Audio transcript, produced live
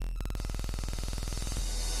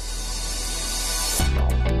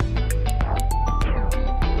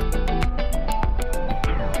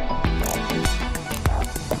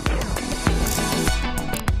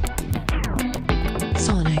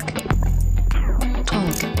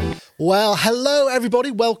Well, hello everybody.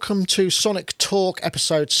 Welcome to Sonic Talk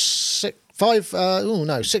episode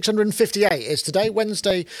 658 is today,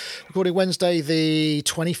 Wednesday, recording Wednesday, the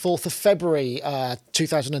 24th of February,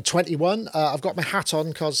 2021. I've got my hat on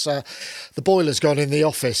because the boiler's gone in the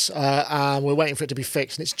office and we're waiting for it to be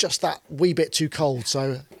fixed, and it's just that wee bit too cold.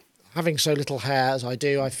 So having so little hair as I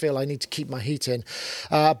do, I feel I need to keep my heat in.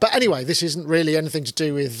 But anyway, this isn't really anything to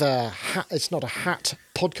do with it's not a hat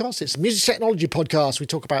podcast. It's a music technology podcast. We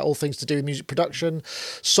talk about all things to do with music production,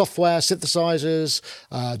 software, synthesizers,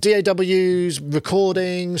 DAWs,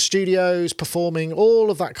 recording, studios, performing,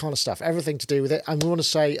 all of that kind of stuff, everything to do with it. And we want to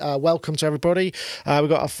say welcome to everybody. We've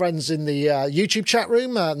got our friends in the YouTube chat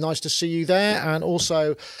room. Nice to see you there. And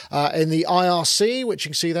also in the IRC, which you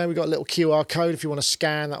can see there, we've got a little QR code. If you want to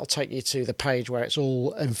scan, that'll take you to the page where it's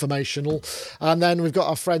all informational. And then we've got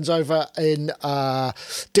our friends over in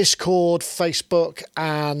Discord, Facebook,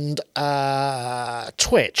 and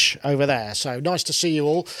Twitch over there. So nice to see you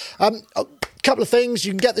all. A couple of things.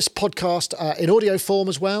 You can get this podcast in audio form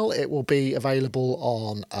as well. It will be available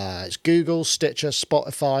on it's Google, Stitcher,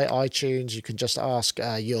 Spotify, iTunes. You can just ask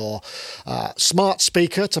your smart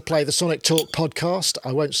speaker to play the Sonic Talk podcast.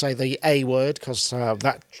 I won't say the A word because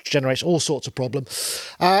that generates all sorts of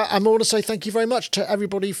problems. I want to say thank you very much to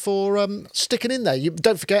everybody for sticking in there.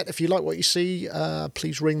 Don't forget, if you like what you see,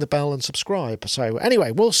 please ring the bell and subscribe. So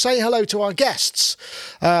anyway, we'll say hello to our guests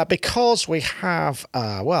because we have,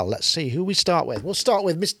 let's see who we start with. We'll start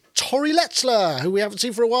with Miss Tori Letzler, who we haven't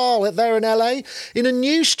seen for a while. They're in LA in a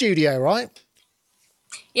new studio, right?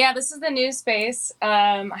 Yeah, this is the new space.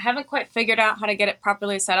 I haven't quite figured out how to get it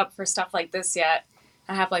properly set up for stuff like this yet.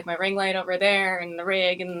 I have like my ring light over there and the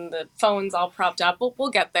rig and the phones all propped up. We'll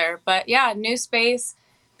get there. But yeah, new space,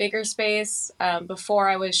 bigger space. Before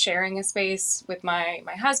I was sharing a space with my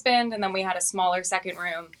husband, and then we had a smaller second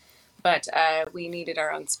room. But we needed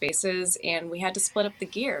our own spaces, and we had to split up the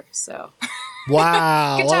gear. So,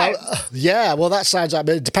 wow. Well, that sounds like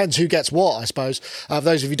it depends who gets what, I suppose. For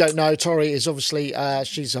those of you who don't know, Tori is obviously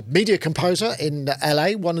she's a media composer in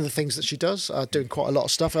LA. One of the things that she does, doing quite a lot of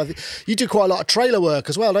stuff. You do quite a lot of trailer work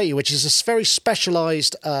as well, don't you? Which is a very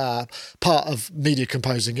specialised part of media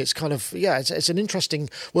composing. It's kind of it's an interesting.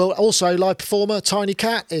 Well, also live performer. Tiny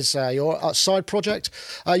Cat is your side project.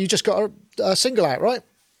 You just got a single out, right?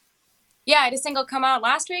 Yeah, I had a single come out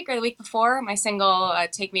last week or the week before. My single,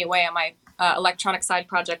 Take Me Away, on my electronic side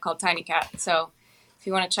project called Tiny Cat. So if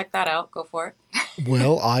you want to check that out, go for it.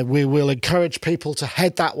 Well, we will encourage people to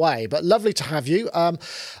head that way. But lovely to have you.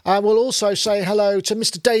 I will also say hello to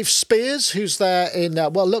Mr. Dave Spears, who's there in,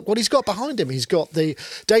 look what he's got behind him. He's got the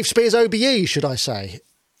Dave Spears OBE, should I say?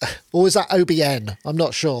 Or is that OBN? I'm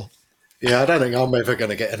not sure. Yeah, I don't think I'm ever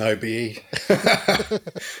going to get an OBE.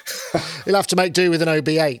 You'll have to make do with an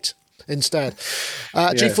OB8. Instead,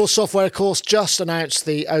 GeForce Software, of course, just announced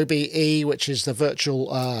the OBE, which is the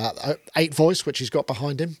virtual 8 voice, which he's got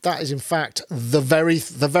behind him. That is, in fact, the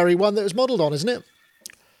very one that it was modelled on, isn't it?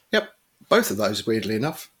 Yep, both of those, weirdly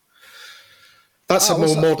enough. That's a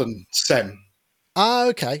more modern SEM. Ah,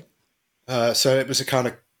 okay. So it was a kind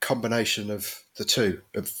of combination of the two.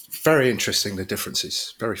 Very interesting, the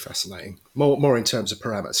differences. Very fascinating. More in terms of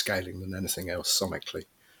parameter scaling than anything else sonically.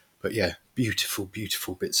 But yeah, beautiful,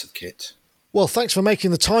 beautiful bits of kit. Well, thanks for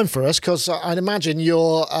making the time for us, because I'd imagine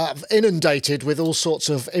you're inundated with all sorts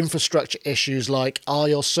of infrastructure issues, like are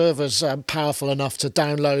your servers powerful enough to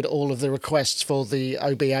download all of the requests for the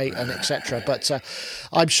OB8 and etc. But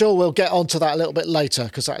I'm sure we'll get onto that a little bit later,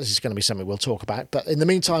 because that is going to be something we'll talk about. But in the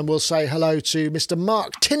meantime, we'll say hello to Mr.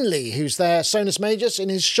 Mark Tinley, who's there, Sonus Magus, in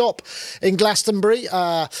his shop in Glastonbury.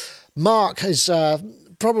 Mark is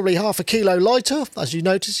probably half a kilo lighter. As you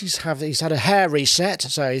notice, he's had a hair reset,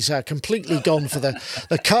 so he's completely gone for the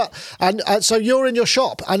cut. And so you're in your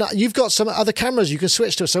shop, and you've got some other cameras you can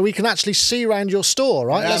switch to, so we can actually see around your store,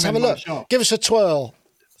 right? Let's have a look. Give us a twirl.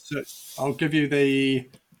 So I'll give you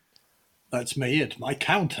that's me at my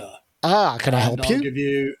counter. Ah, can I help you? I'll give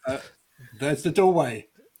you, there's the doorway.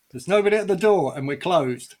 There's nobody at the door, and we're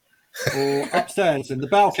closed. Or upstairs in the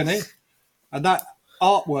balcony, and that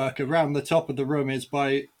artwork around the top of the room is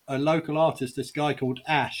by a local artist, this guy called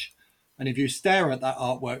Ash. And if you stare at that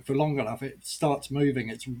artwork for long enough, it starts moving.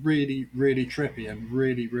 It's really, really trippy and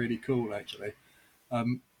really, really cool, actually.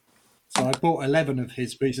 So I bought 11 of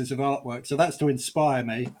his pieces of artwork. So that's to inspire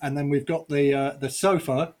me. And then we've got the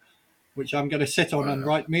sofa, which I'm going to sit on and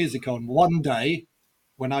write music on one day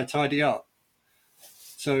when I tidy up.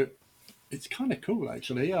 So it's kind of cool,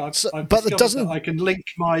 actually. Yeah, I've but it doesn't. I can link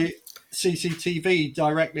my CCTV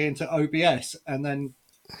directly into OBS, and then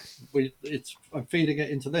I'm feeding it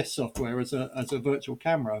into this software as a virtual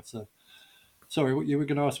camera. So Sorry, you were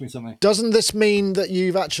going to ask me something. Doesn't this mean that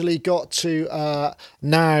you've actually got to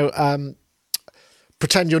now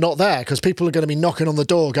pretend you're not there? Because people are going to be knocking on the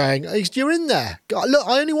door going, "Hey, you're in there. Look,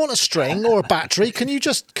 I only want a string or a battery. Can you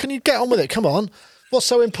get on with it? Come on. What's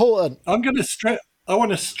so important?" I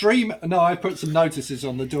want to stream. No, I put some notices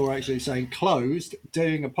on the door actually saying closed,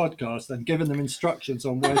 doing a podcast, and giving them instructions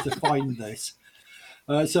on where to find this.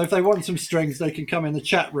 So if they want some strings, they can come in the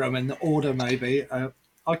chat room and order maybe.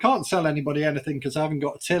 I can't sell anybody anything because I haven't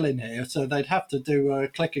got a till in here, so they'd have to do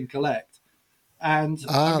click and collect. And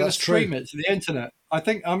I'm going to stream it to the internet. I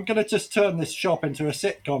think I'm going to just turn this shop into a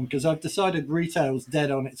sitcom because I've decided retail's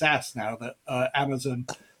dead on its ass now that Amazon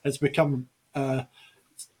has become...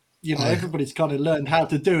 everybody's kind of learned how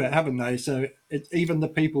to do it, haven't they? So even the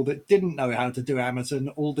people that didn't know how to do Amazon,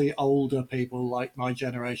 all the older people like my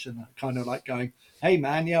generation are kind of like going, "Hey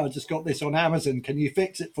man, I just got this on Amazon. Can you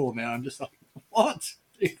fix it for me?" I'm just like, "What?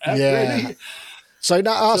 Really?" So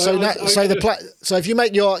if you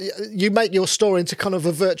make your store into kind of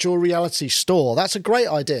a virtual reality store, that's a great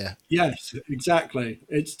idea. Yes, exactly.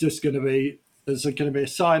 It's just going to be. There's going to be a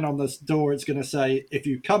sign on the door. It's going to say, "If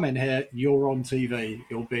you come in here, you're on TV.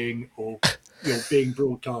 You're being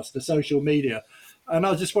broadcast to social media." And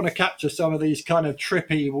I just want to capture some of these kind of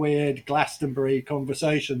trippy, weird Glastonbury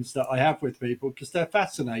conversations that I have with people because they're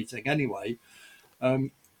fascinating anyway.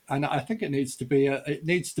 And I think it needs to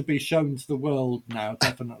be shown to the world now.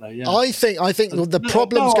 Definitely, yeah. I think the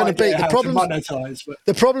problem's going to be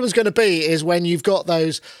the problem's going to be is when you've got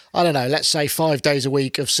those, I don't know, let's say 5 days a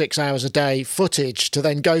week of 6 hours a day footage to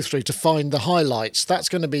then go through to find the highlights. That's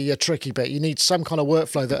going to be a tricky bit. You need some kind of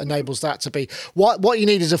workflow that enables that to be. What you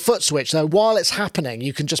need is a foot switch. So while it's happening,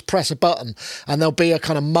 you can just press a button and there'll be a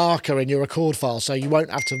kind of marker in your record file, so you won't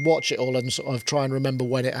have to watch it all and sort of try and remember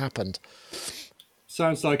when it happened.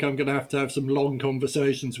 Sounds like I'm going to have some long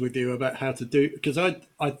conversations with you about how to do, because I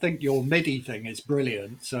think your MIDI thing is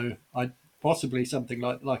brilliant. So possibly something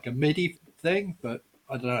like a MIDI thing, but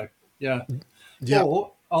I don't know. Yeah.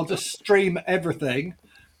 Or I'll just stream everything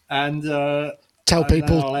and tell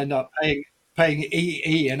people. Then I'll end up paying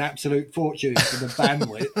EE an absolute fortune for the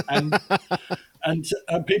bandwidth, and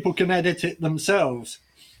people can edit it themselves.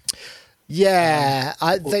 Yeah,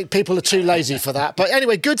 I think people are too lazy for that. But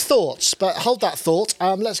anyway, good thoughts. But hold that thought.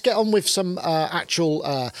 Let's get on with some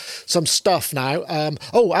some stuff now.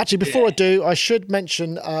 Actually, before I do, I should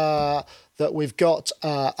mention that we've got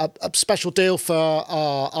a special deal for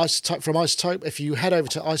Isotope from Isotope. If you head over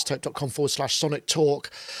to isotope.com/Sonic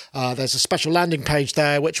Talk, there's a special landing page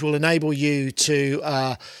there which will enable you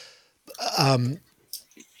to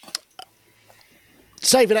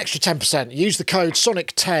save an extra 10%. Use the code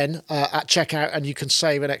Sonic10 at checkout, and you can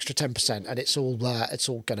save an extra 10%. And it's all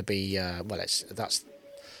going to be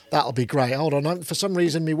that'll be great. Hold on, for some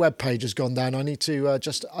reason my web page has gone down. I need to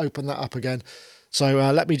just open that up again.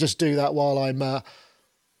 So let me just do that while I'm.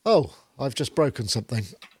 I've just broken something.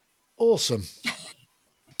 Awesome.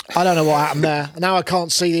 I don't know what happened there. Now I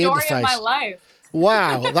can't see the interface. Story of my life.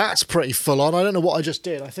 Wow, that's pretty full on. I don't know what I just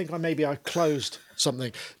did. I think I closed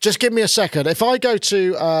something. Just give me a second. If I go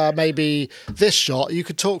to maybe this shot, you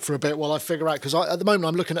could talk for a bit while I figure out, because at the moment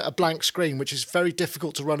I'm looking at a blank screen, which is very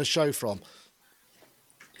difficult to run a show from.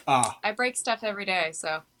 I break stuff every day,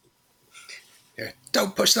 so. Yeah,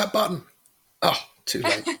 don't push that button. Oh, too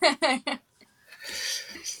late.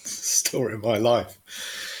 Story of my life.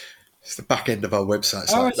 It's the back end of our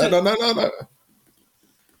website. No.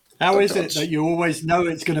 How is it that you always know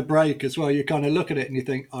it's going to break as well? You kind of look at it and you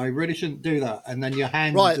think, I really shouldn't do that. And then your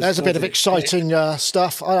hand... Right, there's a bit of exciting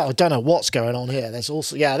stuff. I don't know what's going on here. There's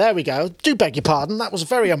also... Yeah, there we go. Do beg your pardon. That was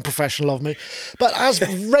very unprofessional of me. But as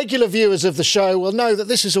regular viewers of the show will know that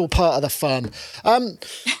this is all part of the fun.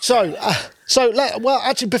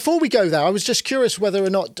 Actually, before we go there, I was just curious whether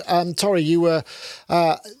or not, Tori, you were...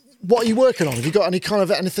 what are you working on? Have you got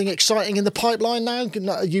anything exciting in the pipeline now?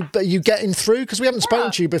 Are you getting through? Because we haven't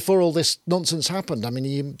spoken to you before all this nonsense happened. I mean, are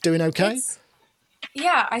you doing okay?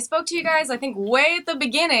 I spoke to you guys, I think, way at the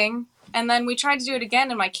beginning, and then we tried to do it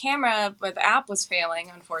again, and my camera with the app was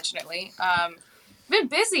failing, unfortunately. I've been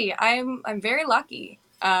busy. I'm very lucky.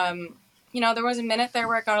 There was a minute there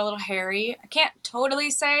where it got a little hairy. I can't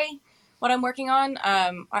totally say what I'm working on.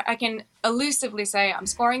 I can elusively say I'm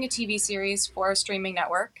scoring a TV series for a streaming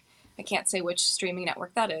network. I can't say which streaming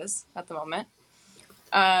network that is at the moment.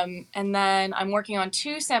 And then I'm working on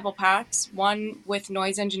 2 sample packs, one with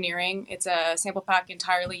Noise Engineering. It's a sample pack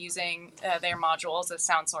entirely using their modules as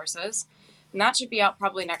sound sources. And that should be out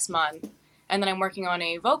probably next month. And then I'm working on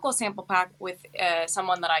a vocal sample pack with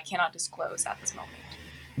someone that I cannot disclose at this moment.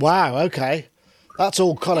 Wow, okay. That's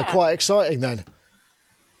all kind of quite exciting then.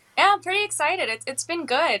 Yeah, I'm pretty excited. It's been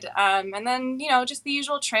good. And then, just the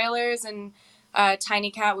usual trailers and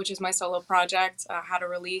Tiny Cat, which is my solo project, had a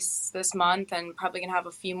release this month and probably gonna have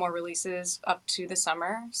a few more releases up to the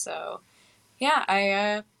summer. So yeah,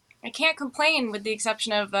 I can't complain with the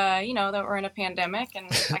exception of that we're in a pandemic and I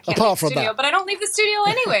can't leave Apart the from studio, that. but I don't leave the studio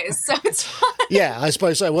anyways, so it's fine. Yeah, I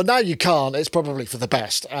suppose so. Well, now you can't. It's probably for the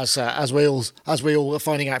best, as we all are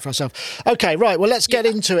finding out for ourselves. Okay, right. Well, let's get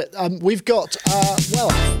Yeah. into it. We've got this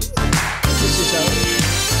is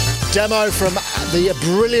a demo from the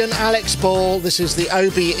brilliant Alex Ball. This is the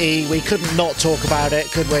OBE. We couldn't not talk about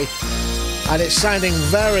it, could we? And it's sounding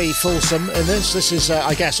very fulsome in this. This is,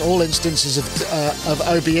 I guess, all instances of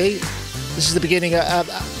OBE. This is the beginning.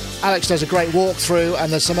 Alex does a great walkthrough,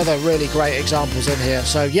 and there's some other really great examples in here.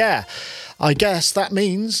 So yeah, I guess that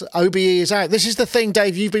means OBE is out. This is the thing,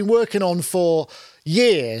 Dave, you've been working on for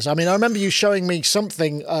years. I mean, I remember you showing me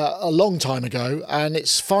something a long time ago, and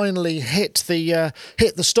it's finally hit the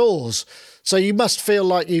stores. So you must feel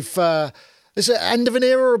like you've. Is it end of an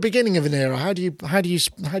era or beginning of an era? How do you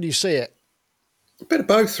see it? A bit of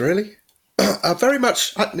both, really. Very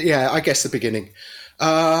much, yeah, I guess the beginning.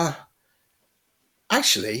 Uh,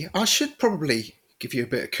 Actually, I should probably give you a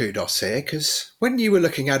bit of kudos here because when you were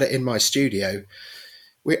looking at it in my studio,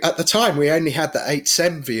 at the time we only had the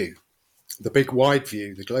 8SEM view, the big wide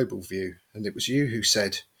view, the global view, and it was you who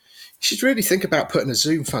said you should really think about putting a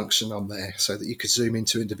zoom function on there so that you could zoom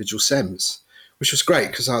into individual SEMs, which was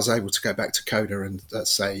great because I was able to go back to Coda and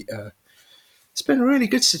say, it's been a really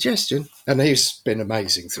good suggestion, and he's been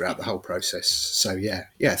amazing throughout the whole process. So yeah,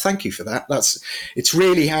 thank you for that. It's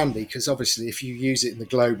really handy because obviously if you use it in the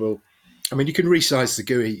global, I mean you can resize the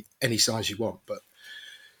GUI any size you want, but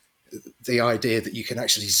the idea that you can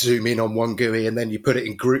actually zoom in on one GUI and then you put it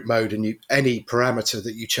in group mode and any parameter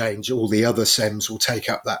that you change, all the other SEMs will take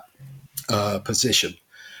up that position.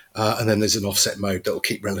 And then there's an offset mode that will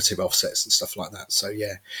keep relative offsets and stuff like that. So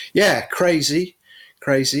yeah, crazy.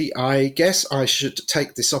 I guess I should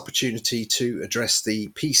take this opportunity to address the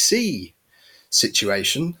PC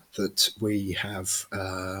situation that we have.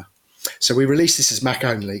 So we released this as Mac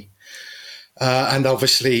only. And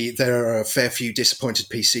obviously there are a fair few disappointed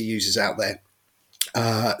PC users out there.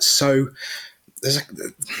 So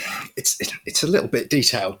it's a little bit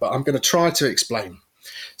detailed, but I'm going to try to explain.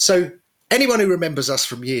 So anyone who remembers us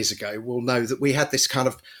from years ago will know that we had this kind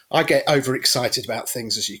of, I get overexcited about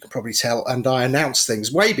things, as you can probably tell, and I announce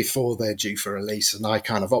things way before they're due for release, and I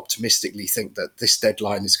kind of optimistically think that this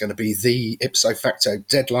deadline is going to be the ipso facto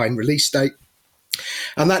deadline release date.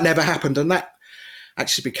 And that never happened, and that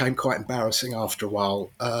actually became quite embarrassing after a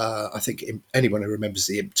while. I think anyone who remembers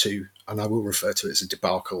the IMP2, and I will refer to it as a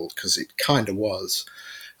debacle because it kind of was.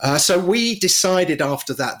 So we decided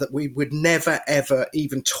after that we would never, ever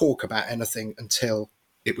even talk about anything until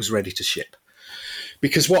it was ready to ship.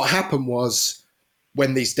 Because what happened was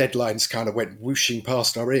when these deadlines kind of went whooshing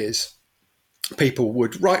past our ears, people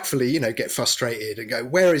would rightfully, get frustrated and go,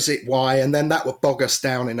 where is it? Why? And then that would bog us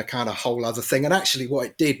down in a kind of whole other thing. And actually what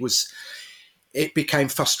it did was it became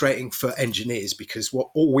frustrating for engineers because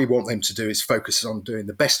all we want them to do is focus on doing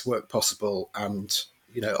the best work possible. And,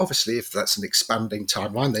 obviously if that's an expanding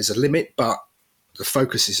timeline, there's a limit, but the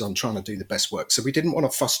focus is on trying to do the best work. So we didn't want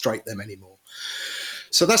to frustrate them anymore.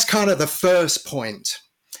 So that's kind of the first point.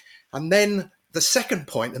 And then the second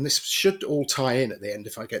point, and this should all tie in at the end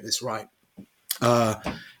if I get this right,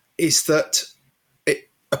 is that it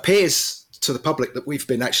appears to the public that we've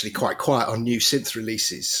been actually quite quiet on new synth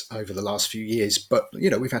releases over the last few years. But,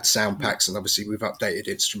 we've had sound packs and obviously we've updated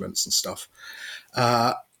instruments and stuff.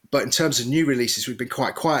 But in terms of new releases, we've been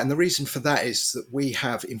quite quiet. And the reason for that is that we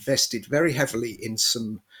have invested very heavily in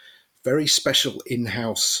some very special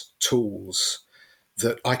in-house tools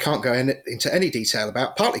that I can't go into any detail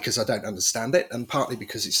about, partly because I don't understand it and partly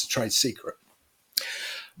because it's a trade secret.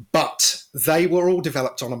 But they were all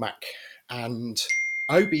developed on a Mac, and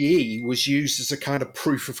OBE was used as a kind of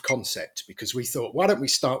proof of concept because we thought, why don't we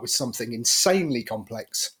start with something insanely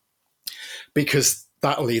complex? Because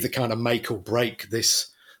that'll either kind of make or break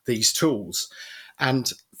these tools.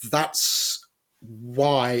 And that's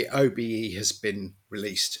why OBE has been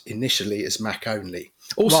released initially as Mac only.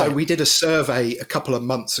 Also, Right. We did a survey a couple of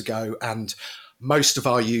months ago, and most of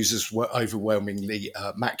our users were overwhelmingly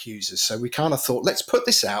Mac users. So we kind of thought, let's put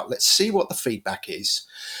this out. Let's see what the feedback is.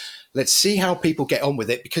 Let's see how people get on with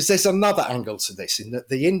it, because there's another angle to this in that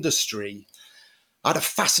the industry. I had a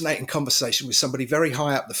fascinating conversation with somebody very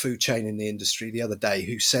high up the food chain in the industry the other day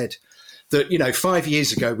who said that, 5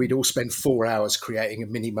 years ago, we'd all spend 4 hours creating a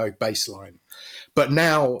mini mode baseline. But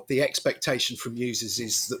now the expectation from users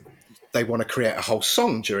is that they want to create a whole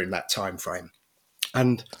song during that time frame.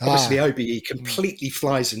 And obviously OBE completely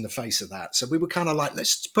flies in the face of that. So we were kind of like,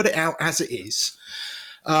 let's put it out as it is,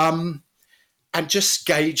 and just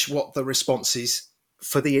gauge what the response is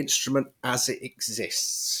for the instrument as it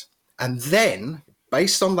exists. And then,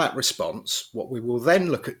 based on that response, what we will then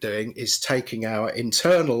look at doing is taking our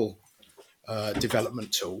internal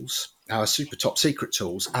development tools, our super top secret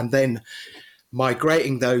tools, and then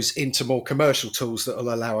migrating those into more commercial tools that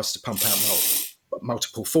will allow us to pump out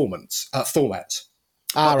multiple formats.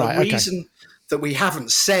 The reason that we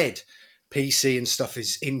haven't said PC and stuff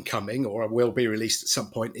is incoming or will be released at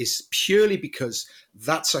some point is purely because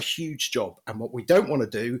that's a huge job. And what we don't want to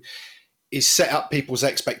do is set up people's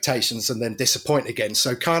expectations and then disappoint again.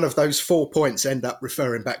 So kind of those 4 points end up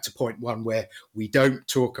referring back to point one, where we don't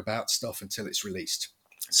talk about stuff until it's released.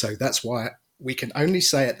 So that's why we can only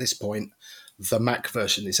say at this point, the Mac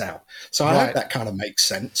version is out. So I hope that kind of makes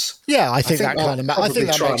sense. Yeah, I think that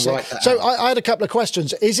makes sense. So I had a couple of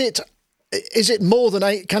questions. Is it more than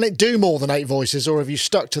 8? Can it do more than 8 voices, or have you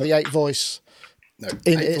stuck to the 8 voice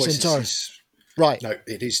in its entirety? Right. No,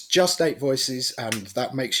 it is just 8 voices, and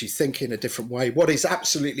that makes you think in a different way. What is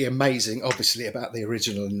absolutely amazing, obviously, about the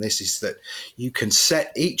original in this is that you can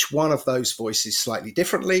set each one of those voices slightly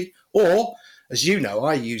differently, or, as you know,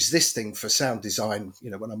 I use this thing for sound design,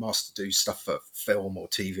 when I'm asked to do stuff for film or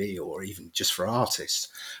TV or even just for artists.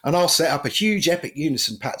 And I'll set up a huge Epic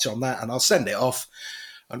Unison patch on that and I'll send it off.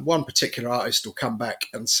 And one particular artist will come back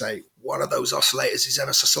and say, one of those oscillators is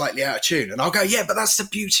ever so slightly out of tune. And I'll go, yeah, but that's the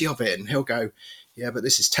beauty of it. And he'll go, yeah, but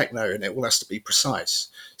this is techno and it all has to be precise.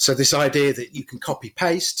 So this idea that you can copy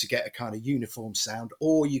paste to get a kind of uniform sound,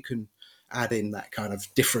 or you can add in that kind of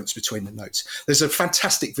difference between the notes. There's a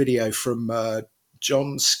fantastic video from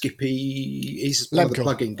John Skippy. He's one of the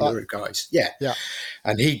plugin guru guys. Yeah.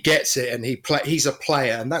 And he gets it, and he's a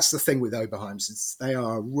player. And that's the thing with Oberheims. They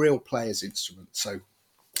are a real player's instrument. So,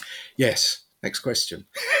 yes. Next question.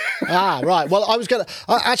 Right. Well, I was going to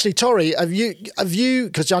actually, Tori, have you?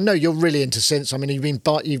 Because I know you're really into synths. I mean,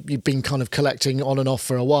 you've been kind of collecting on and off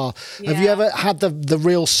for a while. Yeah. Have you ever had the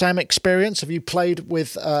real SEM experience? Have you played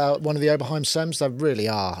with one of the Oberheim SEMs? They really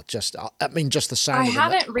are just the sound. I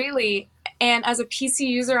haven't really, and as a PC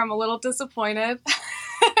user, I'm a little disappointed.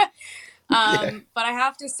 But I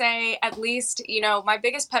have to say, at least, my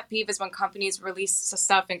biggest pet peeve is when companies release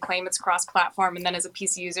stuff and claim it's cross-platform, and then as a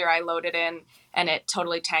PC user, I load it in and it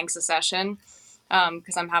totally tanks a session,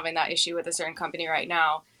 because I'm having that issue with a certain company right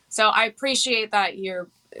now. So I appreciate that you're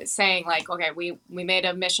saying, like, okay, we made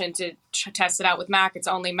a mission to test it out with Mac. It's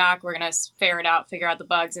only Mac. We're going to figure out the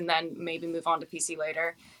bugs, and then maybe move on to PC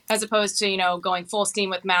later, as opposed to, going full steam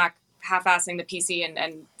with Mac, half-assing the PC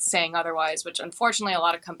and saying otherwise, which unfortunately a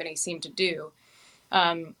lot of companies seem to do.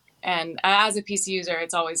 And as a PC user,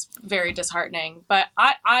 it's always very disheartening. But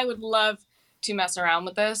I would love to mess around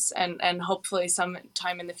with this, and hopefully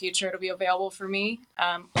sometime in the future it'll be available for me.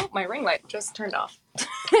 My ring light just turned off.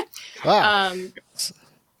 Wow.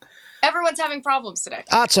 Everyone's having problems today.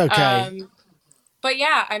 That's okay. But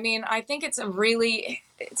yeah, I mean, I think it's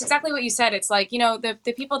exactly what you said. It's like,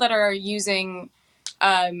 the people that are using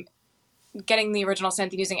getting the original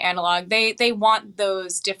synth and using analog, they want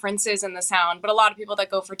those differences in the sound. But a lot of people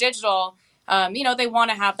that go for digital, they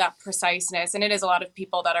want to have that preciseness. And it is a lot of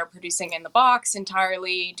people that are producing in the box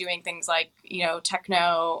entirely, doing things like,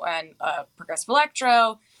 techno and progressive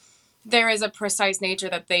electro. There is a precise nature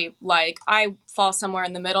that they like. I fall somewhere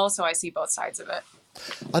in the middle, so I see both sides of it.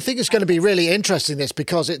 I think it's going to be really interesting, this,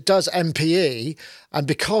 because it does MPE, and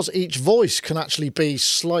because each voice can actually be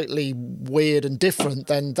slightly weird and different,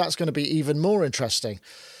 then that's going to be even more interesting.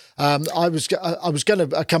 I was going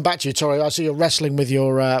to come back to you, Tori. I see you're wrestling with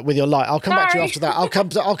your light. I'll come back to you after that. I'll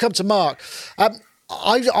come to Mark.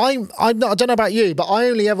 I don't know about you, but I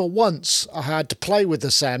only ever once had to play with the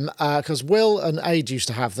SEM, because Will and Ade used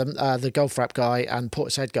to have them, the Goldfrapp guy and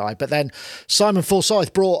Portishead guy. But then Simon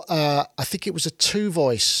Forsyth brought, I think it was a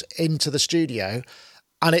 2-voice into the studio,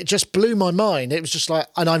 and it just blew my mind. It was just like,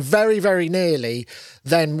 and I very, very nearly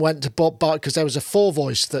then went to buy, because there was a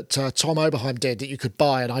 4-voice that Tom Oberheim did that you could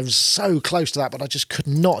buy, and I was so close to that, but I just could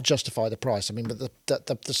not justify the price. I mean, but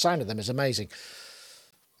the sound of them is amazing.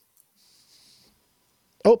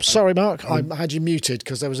 Oh, sorry, Mark. I had you muted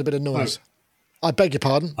because there was a bit of noise. Oh. I beg your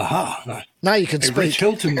pardon. Aha. No. Now you can speak. Rich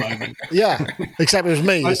Hilton moment. Yeah, except it was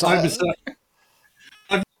me. I've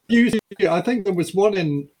used it. I think there was one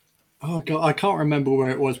in, oh God, I can't remember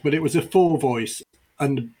where it was, but it was a 4-voice,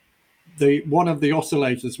 and one of the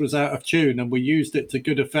oscillators was out of tune, and we used it to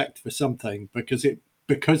good effect for something because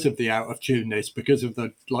of the out of tuneness, because of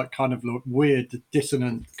the kind of weird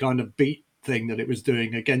dissonant kind of beat thing that it was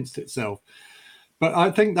doing against itself. But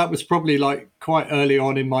I think that was probably like quite early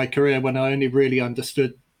on in my career when I only really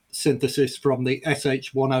understood synthesis from the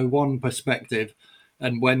SH-101 perspective,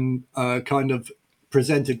 and when kind of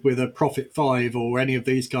presented with a Prophet 5 or any of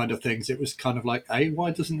these kind of things, it was kind of like, hey,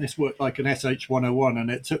 why doesn't this work like an SH-101?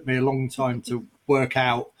 And it took me a long time to work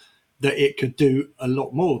out that it could do a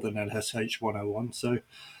lot more than an SH-101. So,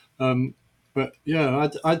 but yeah,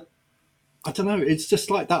 I don't know. It's just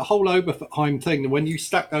like that whole Oberheim thing. When you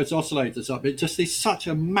stack those oscillators up, it just is such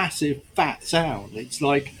a massive fat sound. It's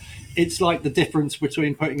like the difference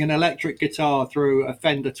between putting an electric guitar through a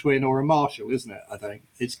Fender Twin or a Marshall, isn't it? I think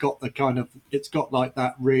it's got like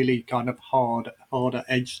that really kind of harder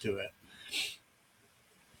edge to it.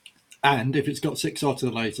 And if it's got 6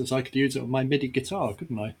 oscillators, I could use it on my MIDI guitar,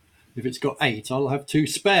 couldn't I? If it's got 8, I'll have 2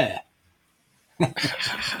 spare.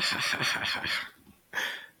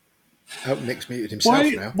 Oh, Nick's muted himself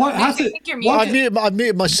now. What has it? I've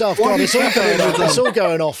muted myself. God, it's all going off. It's all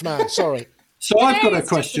going off now. Sorry. So I've got a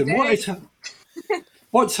question.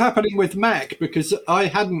 What's happening with Mac? Because I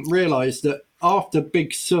hadn't realised that after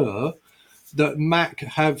Big Sur, that Mac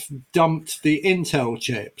have dumped the Intel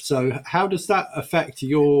chip. So how does that affect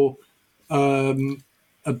your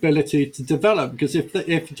ability to develop? Because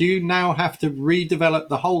if you now have to redevelop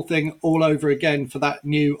the whole thing all over again for that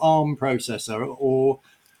new ARM processor, or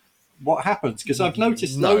what happens? Because I've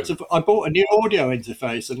noticed I bought a new audio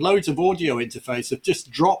interface, and loads of audio interface have just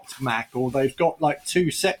dropped Mac, or they've got like 2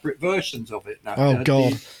 separate versions of it now. Oh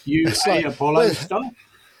God, the Apollo stuff.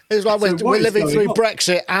 It's like we're living through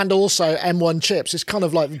Brexit and also M1 chips. It's kind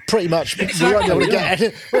of like pretty much we won't be able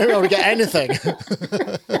to get anything.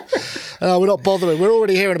 We're not bothering. We're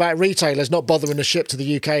already hearing about retailers not bothering to ship to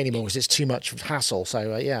the UK anymore because it's too much hassle.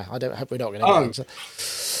 So I hope we're not going to get into.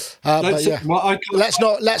 But yeah,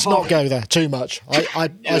 let's not go there too much.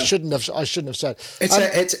 I shouldn't have said.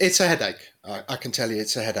 It's a headache. I can tell you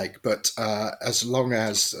it's a headache. But as long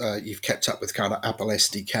as you've kept up with kind of Apple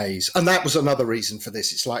SDKs, and that was another reason for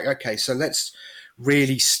this. It's like, okay, so let's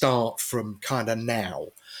really start from kind of now,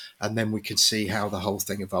 and then we can see how the whole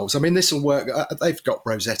thing evolves. I mean, this will work. They've got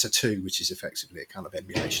Rosetta 2, which is effectively a kind of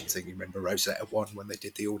emulation thing. You remember Rosetta 1 when they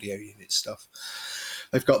did the audio unit stuff?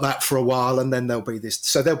 They've got that for a while, and then there'll be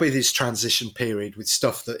this transition period with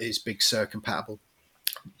stuff that is Big Sur compatible.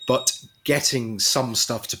 But getting some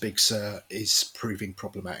stuff to Big Sur is proving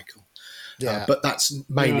problematical. Yeah. But that's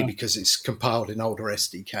mainly because it's compiled in older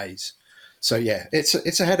SDKs. So yeah,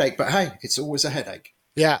 it's a headache, but hey, it's always a headache.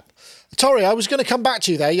 Yeah. Tori, I was going to come back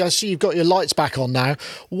to you there. I see you've got your lights back on now.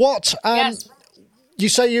 What? Yes. You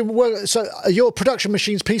say you work, so your production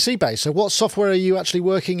machine's PC based. So what software are you actually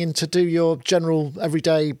working in to do your general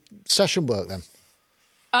everyday session work then?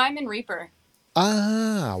 I'm in Reaper.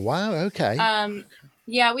 Ah, wow. Okay.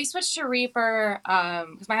 Yeah, we switched to Reaper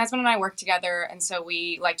because my husband and I work together, and so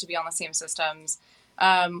we like to be on the same systems.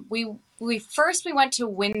 We went to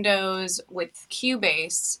Windows with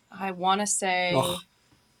Cubase. I want to say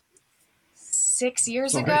 6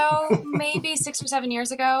 years ago, maybe 6 or 7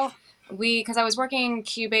 years ago. Because I was working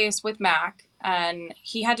Cubase with Mac, and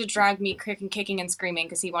he had to drag me kicking and screaming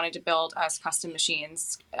because he wanted to build us custom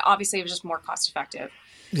machines. Obviously, it was just more cost effective.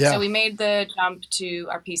 Yeah. So we made the jump to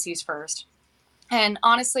our PCs first. And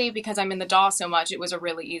honestly, because I'm in the DAW so much, it was a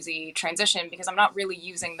really easy transition because I'm not really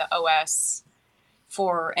using the OS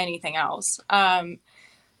for anything else. And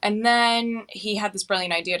then he had this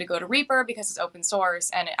brilliant idea to go to Reaper because it's open source,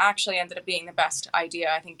 and it actually ended up being the best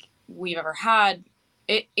idea I think we've ever had.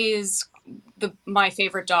 It is my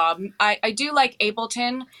favorite DAW. I do like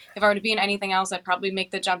Ableton. If I were to be in anything else, I'd probably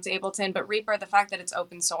make the jump to Ableton. But Reaper, the fact that it's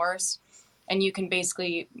open source and you can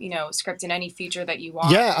basically, script in any feature that you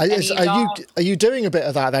want. Yeah. Are you doing a bit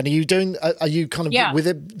of that then? Are you kind of with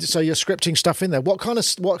it? So you're scripting stuff in there. What kind of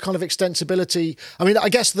extensibility? I mean, I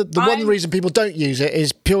guess the one reason people don't use it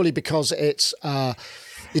is purely because it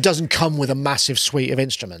doesn't come with a massive suite of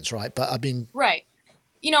instruments, right? But I mean, right.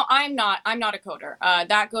 I'm not a coder.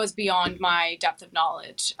 That goes beyond my depth of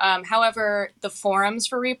knowledge. However, the forums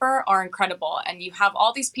for Reaper are incredible, and you have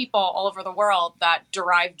all these people all over the world that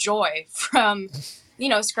derive joy from,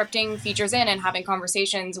 scripting features in and having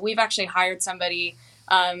conversations. We've actually hired somebody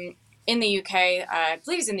in the UK, I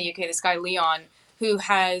believe he's in the UK, this guy Leon, who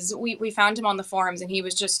we found him on the forums, and he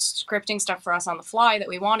was just scripting stuff for us on the fly that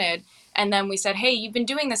we wanted. And then we said, hey, you've been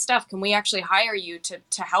doing this stuff. Can we actually hire you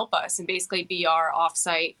to help us and basically be our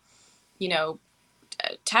offsite,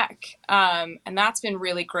 tech? And that's been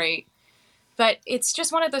really great. But it's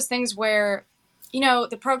just one of those things where,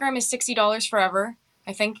 the program is $60 forever.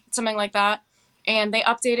 I think something like that. And they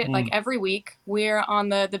update it like every week. We're on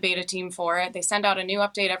the beta team for it. They send out a new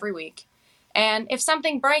update every week. And if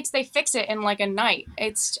something breaks, they fix it in like a night.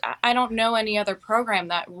 I don't know any other program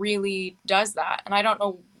that really does that. And I don't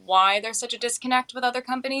know why there's such a disconnect with other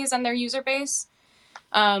companies and their user base.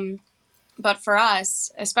 But for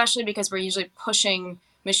us, especially because we're usually pushing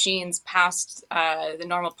machines past the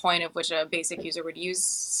normal point of which a basic user would use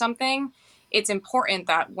something, it's important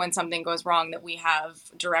that when something goes wrong that we have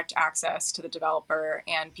direct access to the developer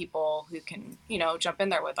and people who can, jump in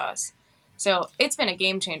there with us. So it's been a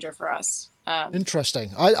game changer for us.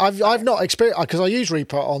 Interesting. I've not experienced, because I use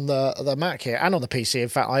Reaper on the Mac here and on the PC. In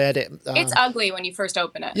fact, I edit. It's ugly when you first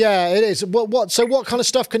open it. Yeah, it is. So what kind of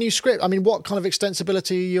stuff can you script? I mean, what kind of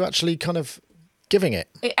extensibility are you actually kind of giving it?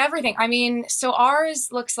 Everything. I mean, so ours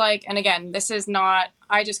looks like, and again, this is not,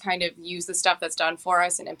 I just kind of use the stuff that's done for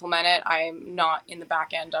us and implement it. I'm not in the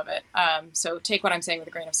back end of it. So take what I'm saying with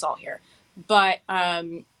a grain of salt here. But,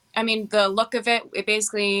 I mean, the look of it, it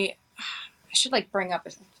basically, I should like bring up.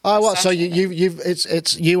 So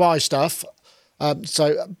it's UI stuff.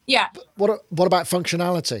 So yeah. What about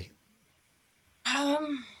functionality?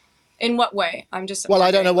 In what way? I'm just. Well,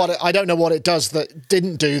 I don't know what it does that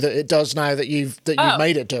didn't do that it does now that you've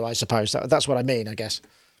made it do. I suppose that's what I mean. I guess.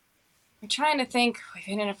 I'm trying to think. We've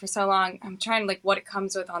been in it for so long. I'm trying to like what it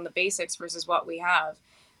comes with on the basics versus what we have.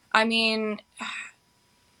 I mean,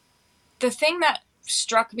 the thing that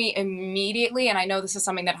struck me immediately, and I know this is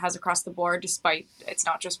something that has across the board, despite it's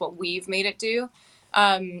not just what we've made it do.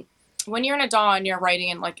 When you're in a DAW and you're writing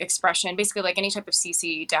in like expression, basically like any type of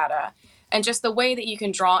CC data, and just the way that you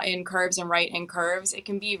can draw in curves and write in curves, it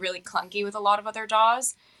can be really clunky with a lot of other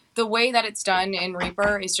DAWs. The way that it's done in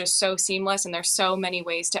Reaper is just so seamless, and there's so many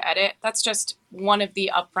ways to edit. That's just one of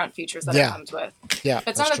the upfront features that it comes with. Yeah,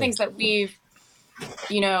 but some of the things that we've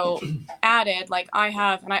added, like I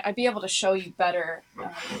have, and I'd be able to show you better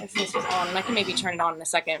if this was on, and I can maybe turn it on in a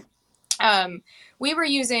second. We were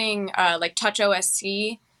using like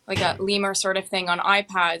TouchOSC, like a lemur sort of thing on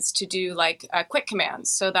iPads to do like quick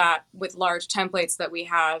commands, so that with large templates that we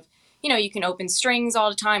have, you can open strings all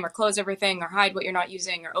the time or close everything or hide what you're not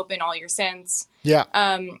using or open all your synths. Yeah.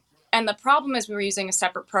 And the problem is we were using a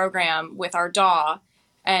separate program with our DAW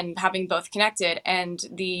and having both connected, and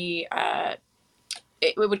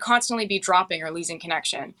it would constantly be dropping or losing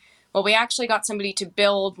connection. Well, we actually got somebody to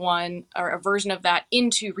build one or a version of that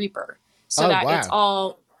into Reaper so that it's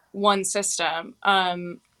all one system.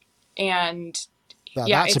 And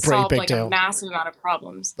that's it solved like a massive amount of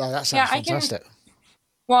problems. Oh, that sounds fantastic.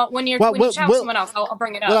 When you chat with someone else, I'll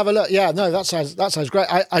bring it up. We'll have a look. Yeah, no, that sounds great.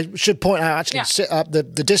 I should point out actually,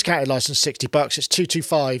 the discounted license $60. It's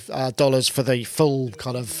 $225 for the full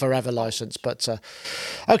kind of forever license. But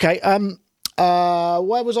okay.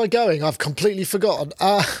 Where was I going? I've completely forgotten.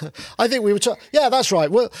 I think we were yeah, that's right.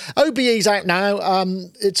 Well, OBE's out now.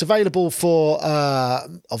 It's available for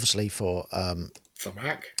obviously for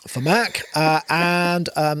Mac. For Mac, and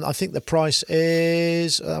I think the price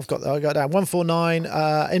is I got down 149.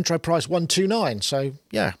 Intro price 129. So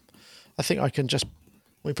yeah, I think I can just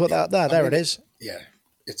put that there. There it is. Yeah,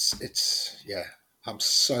 it's yeah. I'm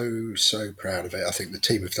so proud of it. I think the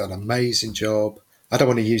team have done an amazing job. I don't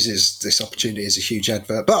want to use this opportunity as a huge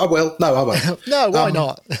advert, but I will. No, I won't. No, why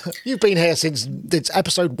not? You've been here since it's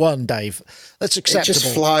episode 1, Dave. That's acceptable. It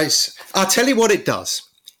just flies. I'll tell you what it does.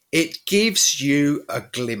 It gives you a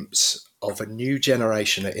glimpse of a new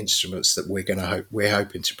generation of instruments that we're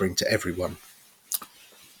hoping to bring to everyone.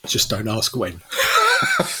 Just don't ask when.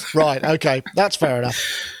 Right. Okay. That's fair enough.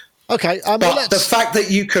 Okay, but the fact that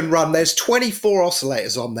you can run, there's 24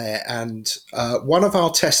 oscillators on there, and one of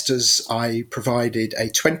our testers I provided a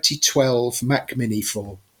 2012 Mac Mini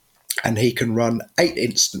for, and he can run 8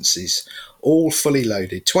 instances, all fully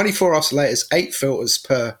loaded. 24 oscillators, 8 filters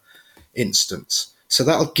per instance. So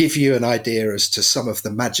that'll give you an idea as to some of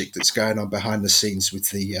the magic that's going on behind the scenes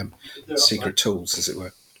with the secret tools, as it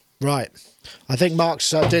were. Right. I think Mark's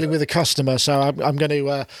dealing with a customer, so I'm going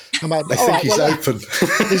to come out. I think he's open.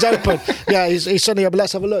 He's open. Yeah, he's suddenly open.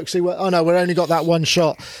 Let's have a look. See what? Oh no, we've only got that one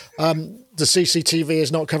shot. The CCTV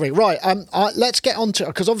is not covering. Right. Let's get on to,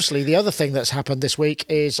 because obviously the other thing that's happened this week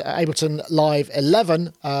is Ableton Live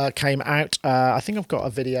 11 came out. I think I've got a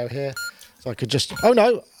video here, so I could just. Oh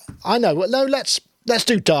no, I know. No, let's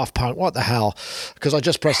do Daft Punk. What the hell? Because I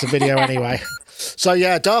just pressed the video anyway. So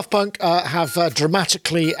yeah, Daft Punk have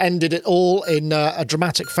dramatically ended it all in a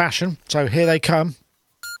dramatic fashion. So here they come.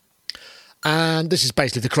 And this is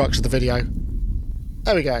basically the crux of the video.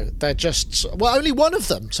 There we go. They're just, well, only one of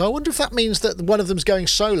them. So I wonder if that means that one of them's going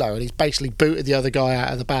solo and he's basically booted the other guy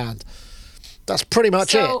out of the band. That's pretty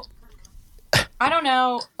much it. I don't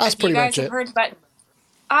know That's if pretty you guys much have heard, but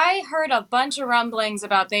I heard a bunch of rumblings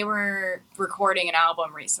about they were recording an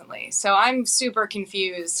album recently, so I'm super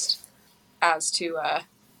confused as to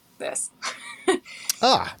this.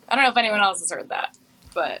 Ah, I don't know if anyone else has heard that,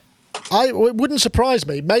 but it wouldn't surprise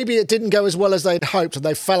me. Maybe it didn't go as well as they'd hoped, and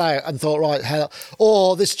they fell out and thought, right, hell,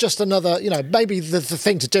 or this is just another. Maybe the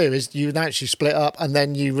thing to do is you actually split up and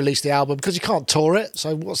then you release the album because you can't tour it.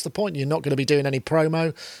 So what's the point? You're not going to be doing any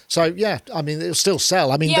promo. So yeah, I mean, it'll still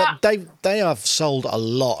sell. I mean, Yeah. they have sold a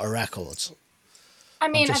lot of records. I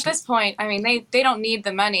mean, at this point, I mean, they don't need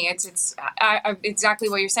the money. It's exactly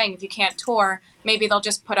what you're saying. If you can't tour, maybe they'll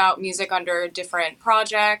just put out music under different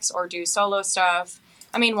projects or do solo stuff.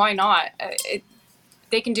 I mean, why not?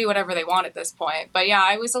 They can do whatever they want at this point. But yeah,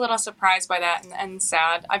 I was a little surprised by that and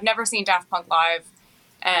sad. I've never seen Daft Punk live,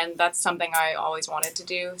 and that's something I always wanted to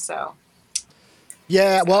do. So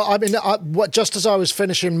Yeah, well, I mean, just as I was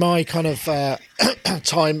finishing my kind of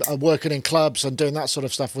time working in clubs and doing that sort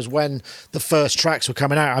of stuff was when the first tracks were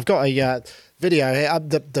coming out. I've got a video here,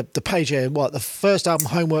 the page here. The first album,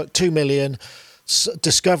 Homework, 2 million,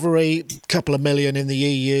 Discovery, couple of million in the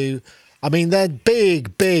EU. I mean, they're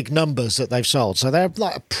big numbers that they've sold. So they're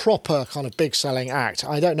like a proper kind of big selling act.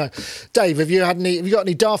 I don't know. Dave, have you got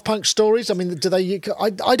any Daft Punk stories? I mean,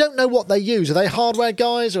 I don't know what they use. Are they hardware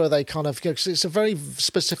guys or are they kind of, cause it's a very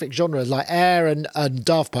specific genre, like Air and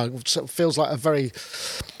Daft Punk feels like a very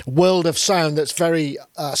world of sound that's very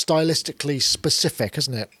stylistically specific,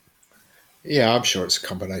 isn't it? Yeah, I'm sure it's a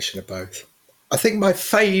combination of both. I think my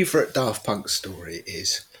favourite Daft Punk story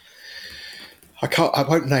is, I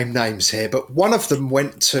won't name names here, but one of them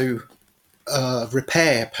went to a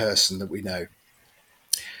repair person that we know.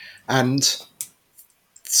 And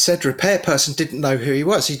said repair person didn't know who he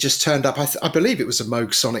was. He just turned up. I believe it was a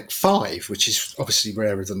Moog Sonic 5, which is obviously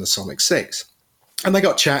rarer than the Sonic 6. And they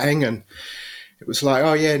got chatting and it was like,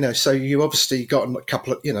 oh, yeah, no, so you obviously got a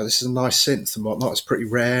couple of, this is a nice synth and whatnot. It's pretty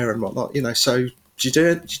rare and whatnot, so did you do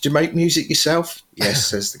it? Did you make music yourself? Yes,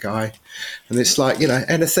 says the guy. And it's like,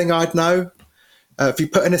 anything I'd know? Have you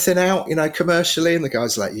put anything out, commercially? And the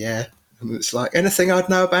guy's like, yeah. And it's like, anything I'd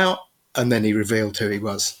know about? And then he revealed who he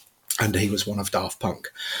was. And he was one of Daft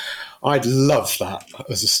Punk. I'd love that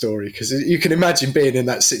as a story because you can imagine being in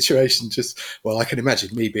that situation. I can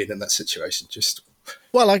imagine me being in that situation.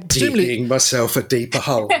 Digging myself a deeper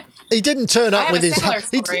hole. He didn't turn up with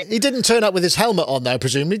he didn't turn up with his helmet on though,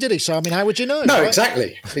 presumably, did he? So I mean, how would you know? No, right?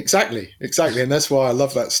 exactly, and that's why I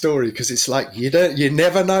love that story because it's like you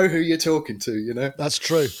never know who you're talking to. That's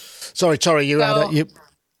true. Sorry, you.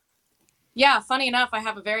 Yeah, funny enough, I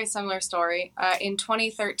have a very similar story. In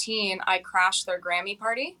 2013, I crashed their Grammy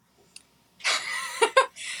party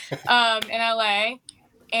in LA.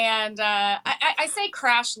 And I say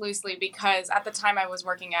crash loosely because at the time I was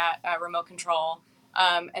working at Remote Control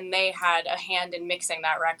and they had a hand in mixing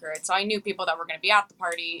that record. So I knew people that were going to be at the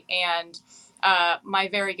party. And my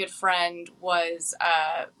very good friend was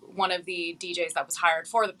one of the DJs that was hired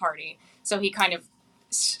for the party. So he kind of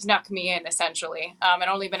snuck me in, essentially. I'd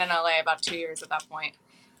only been in LA about 2 years at that point.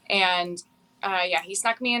 And he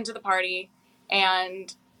snuck me into the party.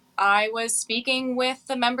 And I was speaking with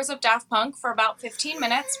the members of Daft Punk for about 15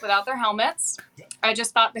 minutes without their helmets. I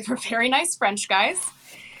just thought they were very nice French guys.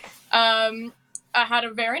 I had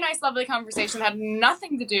a very nice, lovely conversation that had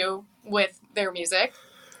nothing to do with their music.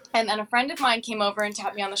 And then a friend of mine came over and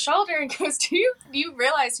tapped me on the shoulder and goes, do you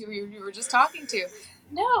realize who you were just talking to?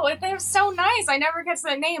 No, they were so nice. I never catch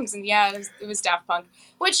their names. And yeah, it was Daft Punk.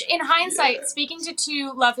 Which, in hindsight, speaking to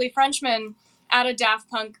two lovely Frenchmen at a Daft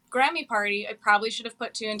Punk Grammy party, I probably should have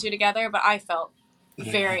put two and two together, but I felt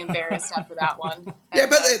very embarrassed after that one. Yeah,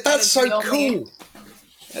 but that's so cool.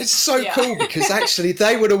 It's so cool because actually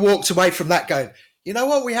they would have walked away from that going, you know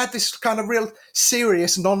what, we had this kind of real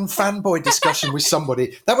serious non-fanboy discussion with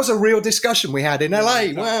somebody. That was a real discussion we had in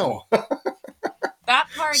LA. Wow. That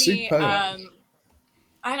party, Superb.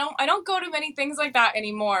 I don't go to many things like that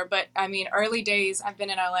anymore, but I mean, early days, I've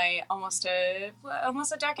been in LA almost a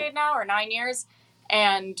decade now, or 9 years.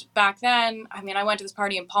 And back then, I mean, I went to this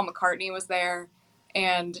party and Paul McCartney was there,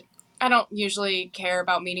 and I don't usually care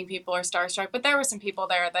about meeting people or starstruck, but there were some people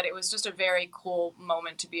there that it was just a very cool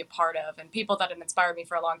moment to be a part of, and people that had inspired me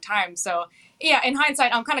for a long time. So yeah, in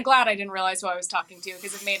hindsight, I'm kind of glad I didn't realize who I was talking to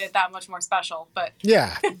because it made it that much more special. But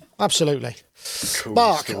yeah, absolutely. Cool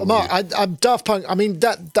Mark, story. I'm Daft Punk. I mean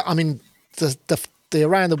the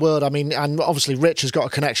around the world. I mean, and obviously Rich has got a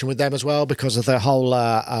connection with them as well because of their whole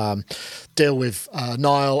deal with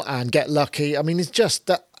Nile and Get Lucky. I mean, it's just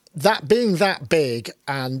that being that big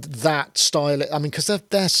and that style. I mean, because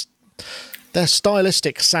their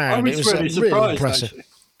stylistic sound. I was it was really surprised, impressive. actually.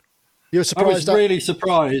 You were surprised? I was really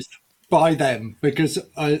surprised by them, because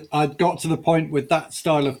I'd got to the point with that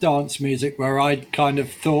style of dance music where I'd kind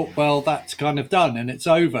of thought, well, that's kind of done and it's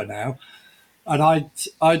over now. And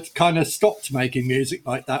I'd kind of stopped making music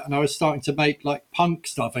like that, and I was starting to make like punk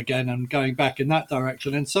stuff again and going back in that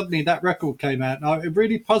direction. And suddenly that record came out, and it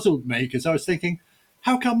really puzzled me, because I was thinking,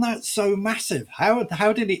 how come that's so massive? How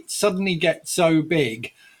did it suddenly get so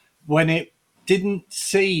big when it didn't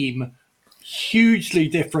seem hugely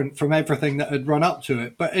different from everything that had run up to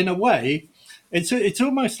it? But in a way, it's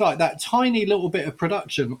almost like that tiny little bit of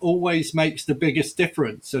production always makes the biggest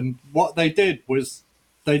difference. And what they did was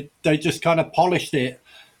they just kind of polished it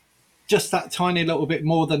just that tiny little bit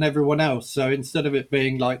more than everyone else. So instead of it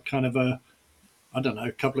being like kind of a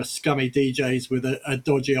couple of scummy DJs with a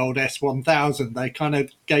dodgy old S1000, they kind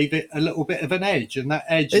of gave it a little bit of an edge, and that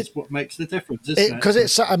edge is what makes the difference, isn't it? Because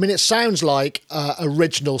it sounds like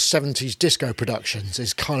original 70s disco productions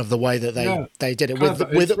is kind of the way that they did it,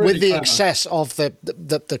 with the excess of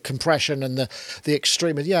the compression and the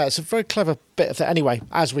extreme. Yeah, it's a very clever bit of that. Anyway,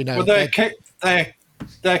 as we know,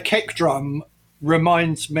 their kick drum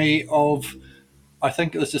reminds me of, I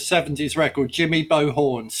think it was a 70s record, Jimmy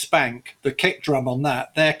Bohorn, Spank. The kick drum on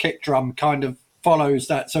that, their kick drum kind of follows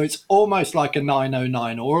that. So it's almost like a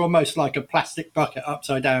 909, or almost like a plastic bucket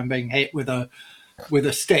upside down being hit with a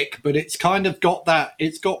stick, but it's kind of got that,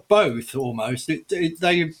 it's got both almost. They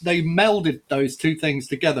melded those two things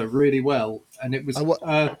together really well. And it was,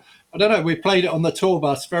 I don't know, we played it on the tour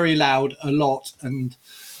bus very loud a lot, and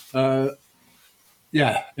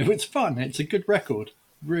yeah, it was fun. It's a good record.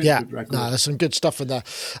 Really good record. No, there's some good stuff in there.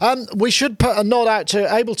 We should put a nod out to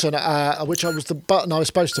Ableton, which was the button I was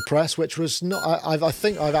supposed to press, which was not. I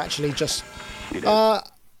think I've actually just. I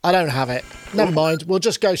don't have it. Never mind. We'll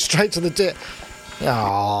just go straight to the.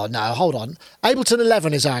 Oh no! Hold on. Ableton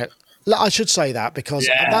 11 is out. I should say that, because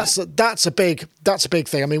that's a big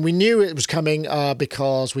thing. I mean, we knew it was coming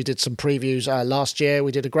because we did some previews last year.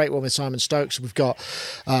 We did a great one with Simon Stokes. We've got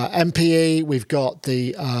MPE. We've got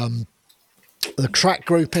the track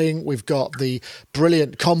grouping. We've got the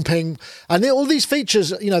brilliant comping, and all these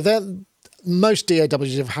features. You know, most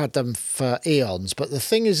DAWs have had them for eons, but the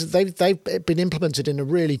thing is, they've been implemented in a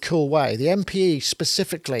really cool way. The MPE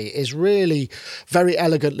specifically is really very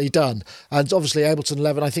elegantly done, and obviously Ableton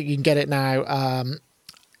 11, I think you can get it now.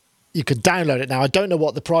 You can download it now. I don't know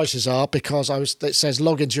what the prices are, because it says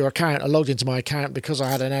log into your account. I logged into my account because I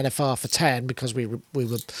had an NFR for 10 because we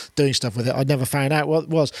were doing stuff with it. I never found out what it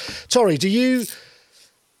was. Tori, do you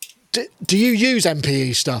use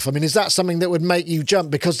MPE stuff? I mean, is that something that would make you jump?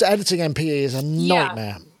 Because editing MPE is a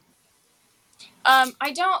nightmare.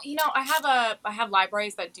 I don't, I have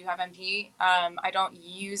libraries that do have MPE. I don't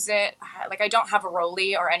use it. I don't have a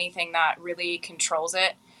Rolly or anything that really controls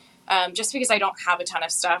it. Just because I don't have a ton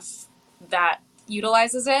of stuff that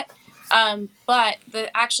utilizes it. But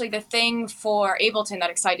the thing for Ableton that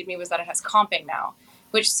excited me was that it has comping now,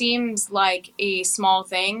 which seems like a small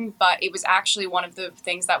thing, but it was actually one of the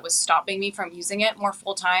things that was stopping me from using it more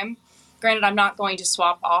full time. Granted, I'm not going to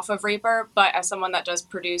swap off of Reaper, but as someone that does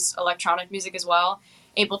produce electronic music as well,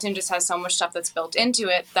 Ableton just has so much stuff that's built into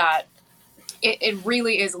it that it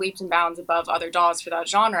really is leaps and bounds above other DAWs for that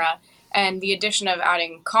genre. And the addition of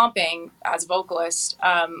adding comping as vocalist,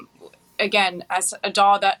 again, as a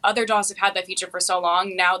DAW that other DAWs have had that feature for so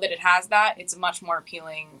long, now that it has that, it's a much more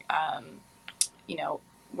appealing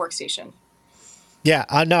workstation. Yeah,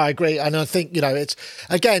 I know, I agree. And I think, it's,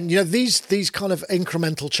 again, these kind of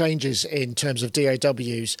incremental changes in terms of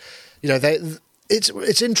DAWs,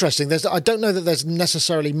 it's interesting. I don't know that there's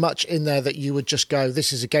necessarily much in there that you would just go,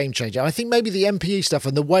 this is a game changer. I think maybe the MPE stuff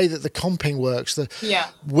and the way that the comping works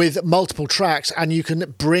with multiple tracks, and you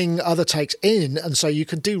can bring other takes in, and so you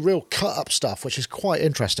can do real cut-up stuff, which is quite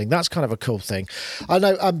interesting. That's kind of a cool thing. I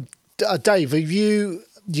know, Dave, have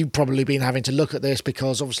you've probably been having to look at this,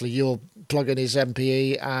 because obviously your plugin is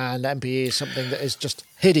MPE, and MPE is something that is just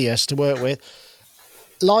hideous to work with.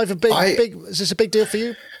 Live, is this a big deal for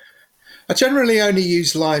you? I generally only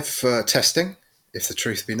use Live for testing, if the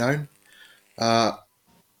truth be known.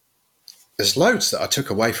 There's loads that I took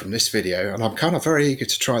away from this video, and I'm kind of very eager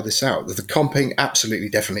to try this out. The comping, absolutely,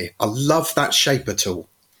 definitely. I love that shaper tool.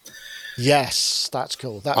 Yes, that's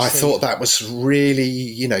cool. I thought that was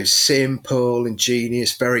really, simple,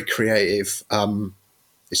 ingenious, very creative.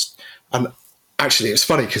 Actually, it's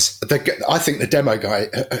funny because I think the demo guy,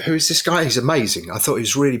 who is this guy? He's amazing. I thought he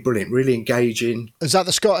was really brilliant, really engaging. Is that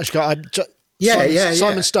the Scottish guy?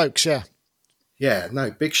 Simon Stokes, yeah. Yeah, no,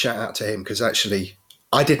 big shout out to him, because actually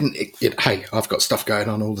I didn't, hey, I've got stuff going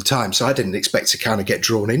on all the time. So I didn't expect to kind of get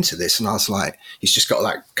drawn into this. And I was like, he's just got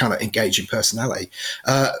that kind of engaging personality.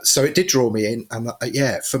 So it did draw me in. And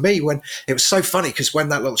for me, when it was so funny, because when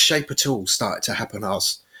that little shaper tool started to happen,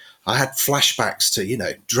 I had flashbacks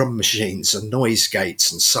to, drum machines and noise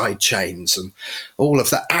gates and side chains and all of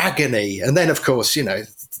that agony. And then, of course,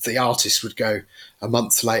 the artist would go a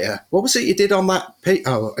month later, what was it you did on that?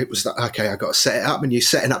 Oh, it was that. Okay, I got to set it up, and you're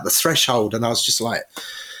setting up the threshold. And I was just like,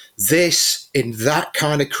 this in that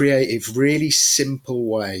kind of creative, really simple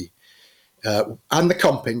way. And the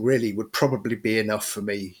comping really would probably be enough for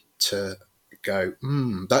me to go,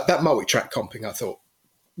 that multi-track comping I thought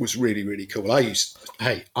was really, really cool. I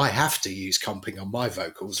have to use comping on my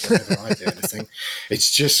vocals whenever I do anything.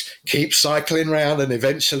 It's just keep cycling around, and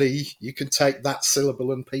eventually you can take that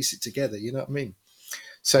syllable and piece it together. You know what I mean?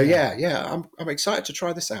 So I'm excited to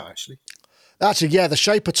try this out, actually. Actually, the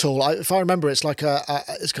shaper tool, if I remember, it's like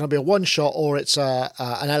it's going to be a one shot, or it's an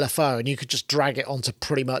LFO, and you could just drag it onto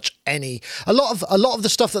pretty much any. A lot of the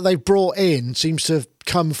stuff that they've brought in seems to have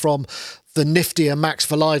come from the niftier Max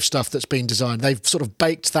for Live stuff that's been designed. They've sort of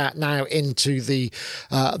baked that now into the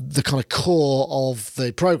kind of core of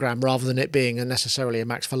the program, rather than it being necessarily a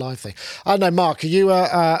Max for Live thing. I don't know, Mark, are you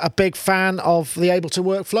a big fan of the Ableton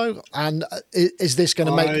workflow? And is this going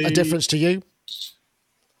to make a difference to you?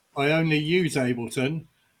 I only use Ableton,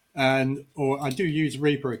 or I do use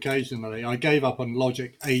Reaper occasionally. I gave up on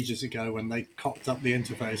Logic ages ago when they cocked up the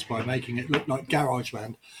interface by making it look like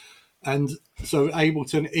GarageBand. And so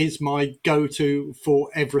Ableton is my go-to for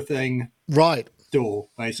everything. Right. DAW,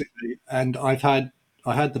 basically. And I had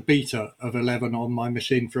the beta of 11 on my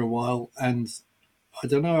machine for a while, and I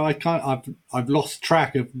don't know, I've lost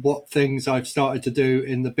track of what things I've started to do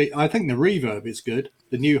in the beta. I think the reverb is good.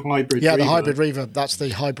 The new hybrid reverb. The hybrid reverb. That's the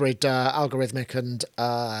hybrid algorithmic and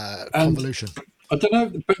convolution. I don't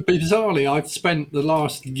know, but bizarrely, I've spent the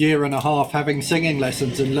last year and a half having singing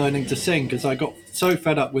lessons and learning to sing, because I got so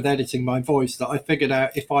fed up with editing my voice that I figured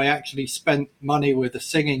out if I actually spent money with a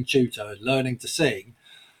singing tutor learning to sing,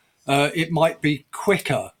 it might be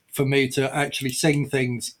quicker for me to actually sing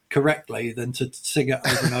things correctly than to sing it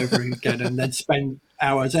over and over again and then spend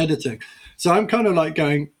hours editing. So I'm kind of like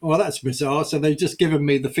going, well, that's bizarre. So they've just given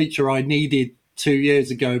me the feature I needed 2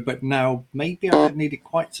 years ago, but now maybe I don't need it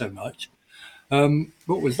quite so much.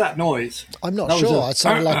 What was that noise? I'm not sure. It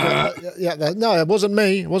sounded like no, it wasn't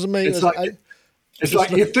me. It wasn't me. It's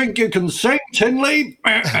like you think you can sing, Tinley?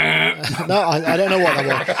 No, I don't know what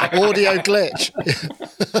that was. Audio glitch.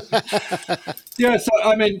 Yeah, so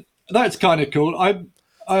I mean that's kind of cool.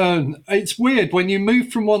 It's weird when you move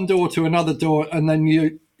from one DAW to another DAW, and then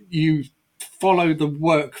you follow the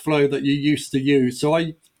workflow that you used to use. So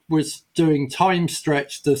I was doing time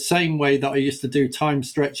stretch the same way that I used to do time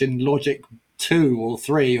stretch in Logic 2 or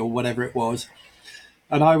 3 or whatever it was.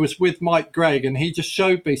 And I was with Mike Gregg, and he just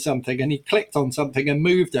showed me something, and he clicked on something and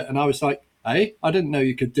moved it. And I was like, hey, I didn't know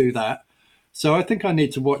you could do that. So I think I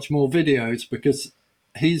need to watch more videos, because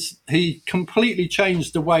he completely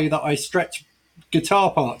changed the way that I stretch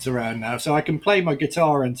guitar parts around now. So I can play my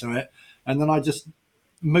guitar into it, and then I just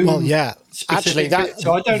move. Well, yeah, actually, that's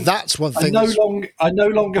one thing. I no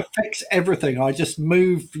longer fix everything. I just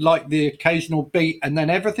move like the occasional beat, and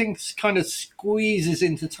then everything kind of squeezes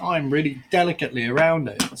into time really delicately around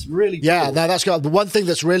it. It's really cool. No, that's good. The one thing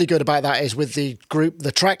that's really good about that is with the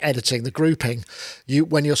track editing, the grouping.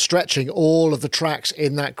 When you're stretching, all of the tracks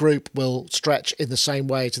in that group will stretch in the same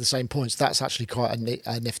way to the same points. That's actually quite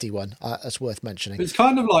a nifty one. That's worth mentioning. It's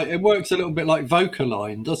kind of like, it works a little bit like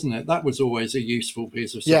Vocaline, doesn't it? That was always a useful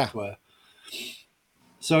piece of software.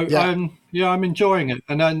 So I'm enjoying it,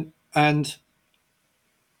 and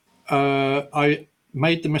I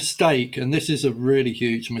made the mistake, and this is a really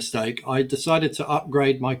huge mistake. I decided to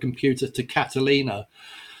upgrade my computer to Catalina,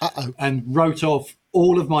 and wrote off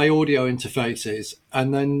all of my audio interfaces.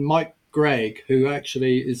 And then Mike Gregg, who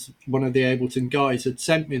actually is one of the Ableton guys, had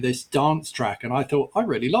sent me this dance track, and I thought, I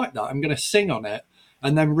really like that. I'm going to sing on it.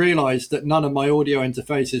 And then realized that none of my audio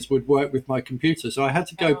interfaces would work with my computer. So I had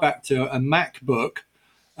to go back to a MacBook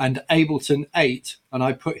and Ableton 8, and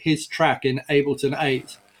I put his track in Ableton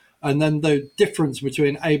 8. And then the difference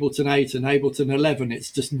between Ableton 8 and Ableton 11, it's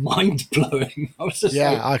just mind-blowing. I was just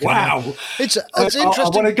like, wow. It's interesting. I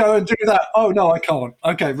want to go and do that. Oh, no, I can't.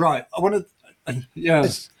 Okay, right. I want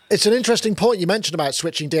to, It's an interesting point you mentioned about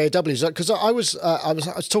switching DAWs, because I was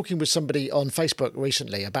talking with somebody on Facebook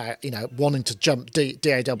recently about wanting to jump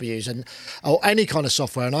DAWs or any kind of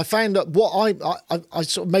software, and I found that what I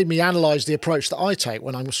sort of made me analyse the approach that I take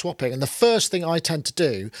when I'm swapping, and the first thing I tend to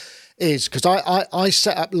do is because I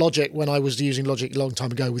set up Logic when I was using Logic a long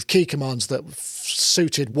time ago with key commands that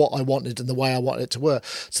suited what I wanted and the way I wanted it to work.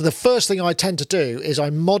 So the first thing I tend to do is I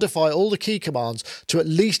modify all the key commands to at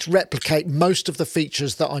least replicate most of the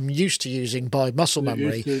features that I'm used to using by muscle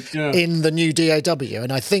memory in the new DAW.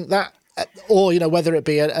 And I think that, or, whether it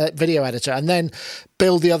be a video editor, and then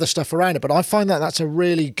build the other stuff around it. But I find that that's a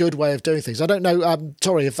really good way of doing things. I don't know,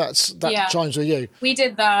 Tori, if that chimes with you. We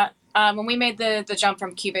did that. When we made the jump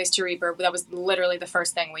from Cubase to Reaper, that was literally the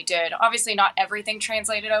first thing we did. Obviously, not everything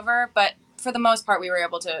translated over, but for the most part, we were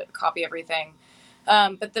able to copy everything.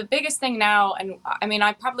 But the biggest thing now, and I mean,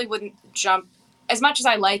 I probably wouldn't jump, as much as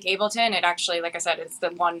I like Ableton, it actually, like I said, it's the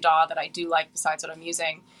one DAW that I do like besides what I'm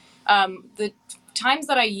using. The times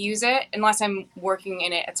that I use it, unless I'm working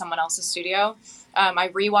in it at someone else's studio, I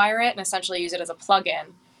rewire it and essentially use it as a plugin.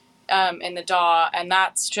 In the DAW, and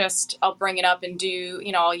that's just, I'll bring it up and do,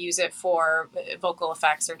 I'll use it for vocal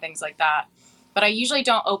effects or things like that. But I usually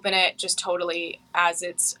don't open it just totally as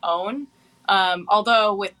its own.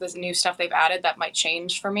 Although with the new stuff they've added, that might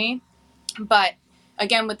change for me. But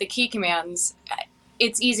again, with the key commands,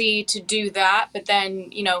 it's easy to do that. But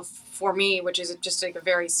then, for me, which is just like a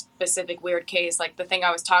very specific weird case, like the thing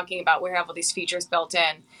I was talking about, where I have all these features built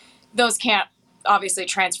in, those can't obviously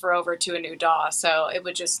transfer over to a new DAW. So it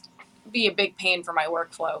would just be a big pain for my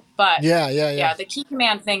workflow. But yeah, the key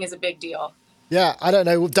command thing is a big deal. Yeah, I don't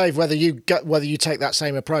know, Dave, whether you take that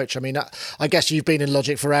same approach. I mean, I guess you've been in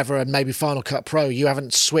Logic forever, and maybe Final Cut Pro. You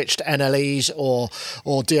haven't switched NLEs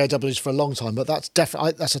or DAWs for a long time, but that's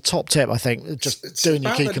definitely a top tip. I think just doing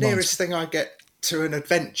your key commands. The nearest thing I get to an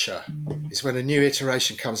adventure is when a new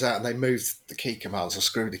iteration comes out and they move the key commands or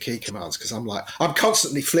screw the key commands, because I'm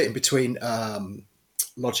constantly flitting between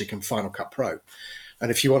Logic and Final Cut Pro. And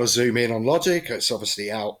if you want to zoom in on Logic, it's obviously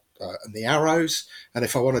out and the arrows. And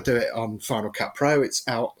if I want to do it on Final Cut Pro, it's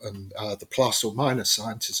out and the plus or minus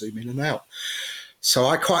sign to zoom in and out. So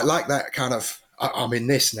I quite like that kind of, I'm in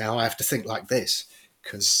this now, I have to think like this,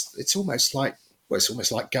 because it's almost like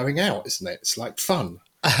going out, isn't it? It's like fun.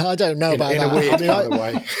 I don't know about that. In a weird kind of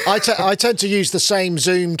way. I tend to use the same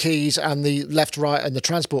zoom keys and the left, right, and the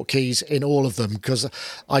transport keys in all of them, because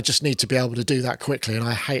I just need to be able to do that quickly, and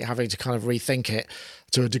I hate having to kind of rethink it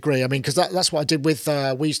to a degree. I mean, because that's what I did with,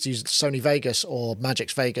 we used to use Sony Vegas or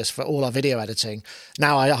Magix Vegas for all our video editing.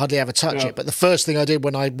 Now I hardly ever touch it, but the first thing I did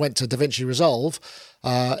when I went to DaVinci Resolve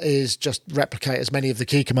is just replicate as many of the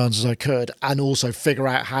key commands as I could, and also figure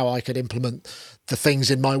out how I could implement the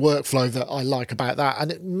things in my workflow that I like about that.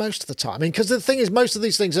 And most of the time, I mean, because the thing is, most of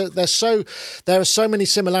these things there are so many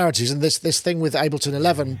similarities, and this thing with Ableton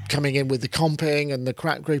 11 coming in with the comping and the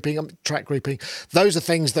track grouping, those are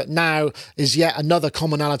things that now is yet another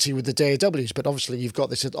commonality with the DAWs. But obviously you've got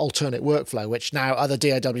this alternate workflow, which now other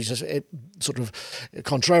DAWs sort of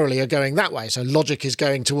contrarily are going that way. So Logic is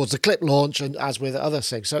going towards the clip launch, and as with other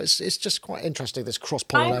things. So it's just quite interesting, this cross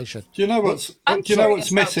pollination. Do you know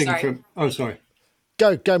what's missing from? Oh, sorry.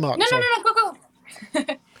 Go, Mark. No,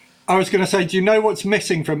 go. I was going to say, do you know what's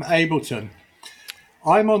missing from Ableton?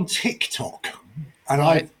 I'm on TikTok, and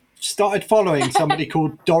I started following somebody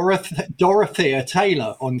called Dorothea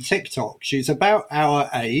Taylor on TikTok. She's about our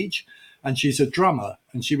age, and she's a drummer.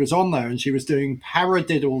 And she was on there, and she was doing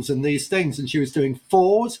paradiddles and these things, and she was doing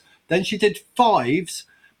 4s. Then she did 5s,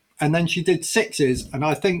 and then she did 6s, and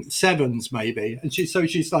I think 7s maybe. And she's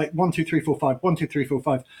like 1, 2, 3, 4, 5, 1, 2, 3, 4,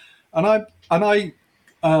 5. And I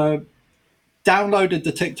downloaded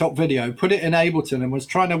the TikTok video, put it in Ableton, and was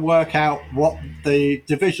trying to work out what the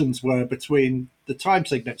divisions were between the time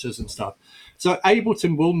signatures and stuff. So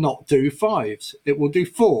Ableton will not do 5s. It will do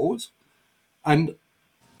 4s. And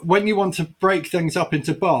when you want to break things up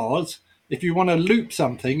into bars, if you want to loop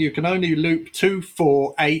something, you can only loop 2,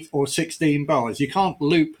 4, 8, or 16 bars. You can't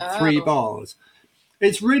loop 3 bars.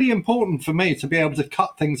 It's really important for me to be able to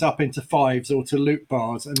cut things up into 5s or to loop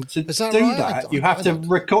bars, and to do that, you have to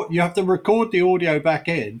record. You have to record the audio back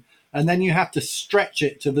in, and then you have to stretch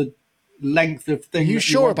it to the length of things. Are you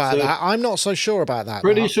sure about that? I'm not so sure about that.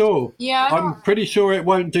 Pretty sure. Yeah, I'm pretty sure it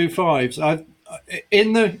won't do 5s.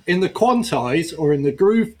 In the quantize or in the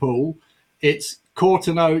groove pool, it's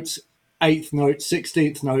quarter notes, 8th notes,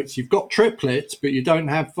 16th notes. You've got triplets, but you don't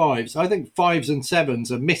have 5s. I think 5s and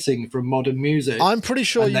 7s are missing from modern music. I'm pretty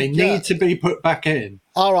sure they need to be put back in.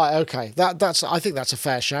 All right, okay. I think that's a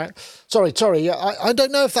fair shout. Sorry. I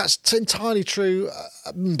don't know if that's entirely true,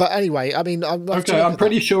 but anyway, I mean, I'm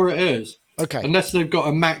pretty sure it is. Okay. Unless they've got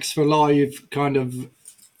a Max for Live kind of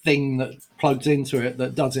thing that plugs into it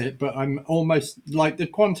that does it, but I'm almost like the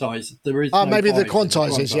Quantize. There is no maybe the 5 in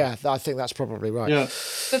Quantizes. Yeah, I think that's probably right. Yeah.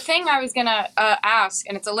 The thing I was gonna ask,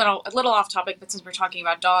 and it's a little off topic, but since we're talking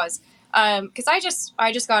about DAWs, because I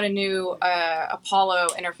just got a new Apollo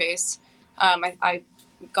interface. I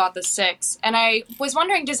got the 6, and I was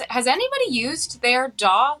wondering, has anybody used their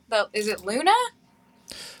DAW? Is it Luna?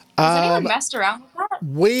 Has anyone messed around with that?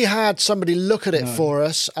 We had somebody look at it for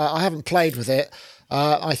us. I haven't played with it.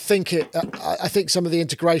 I think I think some of the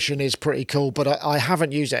integration is pretty cool, but I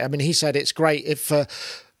haven't used it. I mean, he said it's great if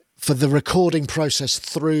for the recording process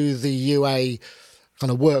through the UA kind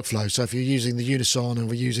of workflow. So if you're using the Unison and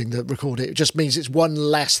we're using the recorder, it just means it's one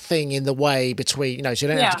less thing in the way between, so you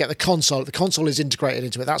don't have to get the console. The console is integrated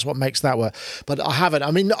into it. That's what makes that work. But I haven't. I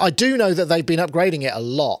mean, I do know that they've been upgrading it a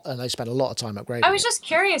lot, and they spent a lot of time upgrading it. I was just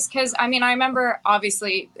curious because, I mean, I remember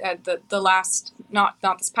obviously the last, not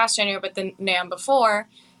this past January, but the NAMM before,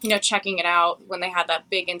 checking it out when they had that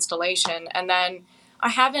big installation. And then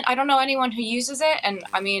I don't know anyone who uses it. And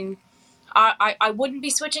I mean, I wouldn't be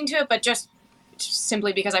switching to it, but just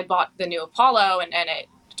simply because I bought the new Apollo and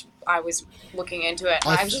I was looking into it.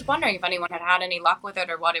 I was just wondering if anyone had any luck with it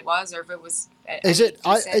or what it was, or if it was. Is it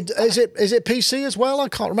PC as well? I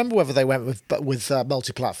can't remember whether they went with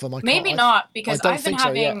multi-platform. Maybe not, because I've been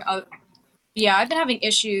having I've been having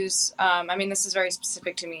issues. I mean, this is very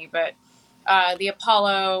specific to me, but the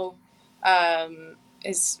Apollo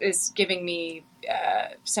is giving me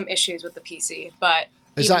some issues with the PC. But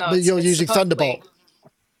is that you're using Thunderbolt?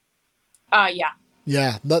 Yeah.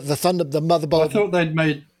 Yeah, the motherboard. I thought they'd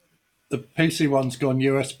made the PC one's gone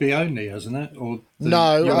USB only, hasn't it? Or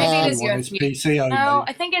no, maybe it is one USB. is PC only. No,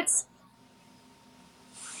 I think it's.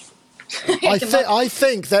 I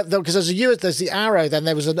think that because there's the Arrow, then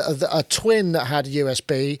there was a twin that had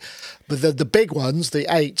USB, but the big ones, the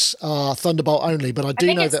 8s, are Thunderbolt only. But I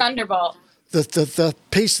think know it's that Thunderbolt.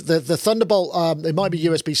 The Thunderbolt, it might be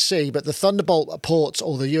USB-C, but the Thunderbolt ports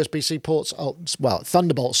or the USB-C ports,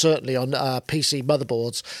 Thunderbolt certainly on PC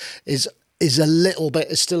motherboards is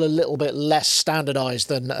still a little bit less standardized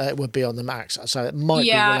than it would be on the Macs. So it might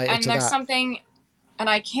be related to that. Yeah, and there's something, and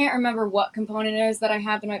I can't remember what component it is that I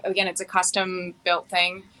have. Again, it's a custom built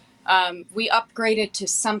thing. We upgraded to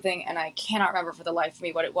something, and I cannot remember for the life of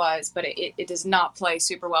me what it was, but it does not play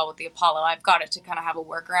super well with the Apollo. I've got it to kind of have a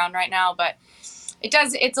workaround right now, but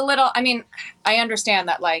it's a little, I mean, I understand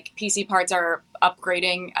that like PC parts are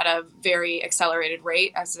upgrading at a very accelerated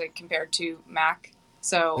rate as compared to Mac.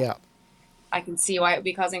 So yeah. I can see why it would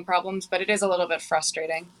be causing problems, but it is a little bit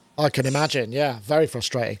frustrating. I can imagine, yeah, very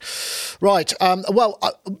frustrating. Right, well,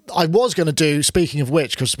 I was going to do, speaking of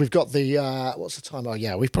which, because we've got the, what's the time? Oh,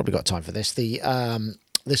 yeah, we've probably got time for this. This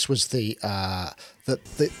was the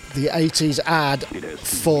 80s ad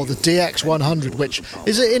for the DX100, which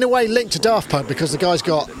is in a way linked to Daft Punk because the guy's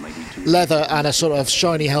got leather and a sort of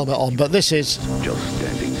shiny helmet on, but this is just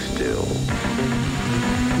standing still.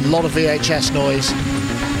 A lot of VHS noise.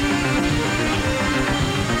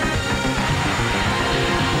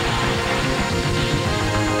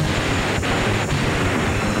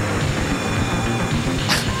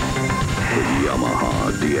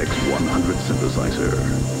 Yamaha DX100 synthesizer.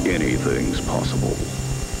 Anything's possible.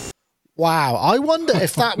 Wow, I wonder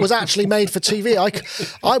if that was actually made for TV.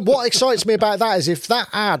 What excites me about that is if that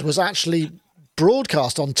ad was actually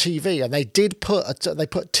broadcast on TV and they put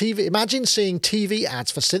TV. Imagine seeing TV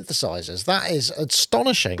ads for synthesizers. That is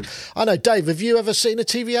astonishing. I know, Dave, have you ever seen a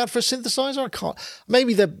TV ad for a synthesizer? I can't.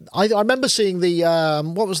 Maybe I remember seeing the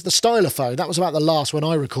what was the Stylophone? That was about the last one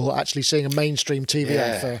I recall actually seeing a mainstream TV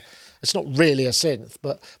ad for. It's not really a synth,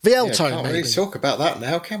 but VL-Tone. Can't maybe. really talk about that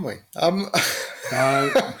now, can we?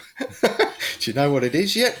 Do you know what it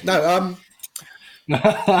is yet? No.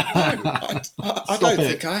 I don't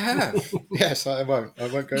think I have. Yes, I won't. I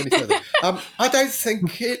won't go any further. I don't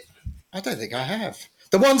think I have.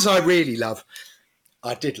 The ones I really love.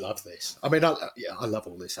 I did love this. I mean, I love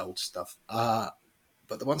all this old stuff. But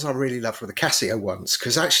the ones I really loved were the Casio ones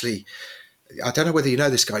because actually. I don't know whether you know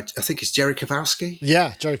this guy. I think it's Jerry Kowalski.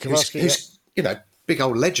 Yeah, Jerry Kowalski. Who's big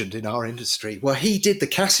old legend in our industry. Well, he did the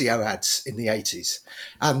Casio ads in the 80s.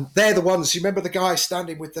 And they're the ones, you remember the guy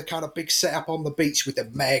standing with the kind of big setup on the beach with the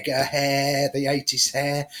mega hair, the 80s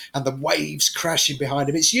hair, and the waves crashing behind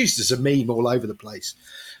him. It's used as a meme all over the place.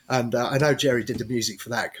 And I know Jerry did the music for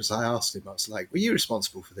that because I asked him, I was like, were you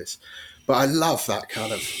responsible for this? But I love that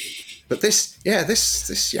kind of... But this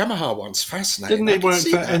Yamaha one's fascinating. Didn't he work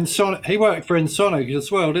for Ensoniq? He worked for Ensoniq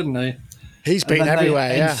as well, didn't he? He's been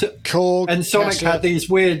everywhere, yeah. Korg, Ensoniq had these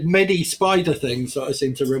weird MIDI spider things that I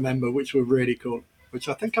seem to remember, which were really cool, which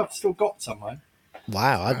I think I've still got somewhere.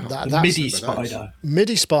 Wow, The that's MIDI Spider.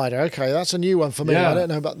 MIDI Spider. Okay, that's a new one for me. Yeah. I don't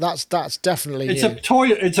know, but that's definitely It's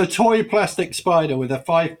new. a toy plastic spider with a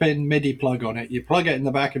 5-pin MIDI plug on it. You plug it in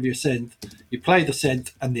the back of your synth, you play the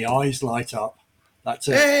synth, and the eyes light up. That's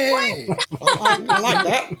it. Hey, I like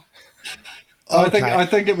that. Okay. I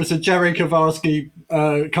think it was a Jerry Kowalski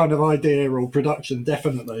kind of idea or production,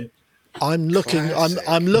 definitely. I'm looking. Classic.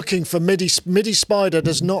 I'm looking for MIDI. MIDI Spider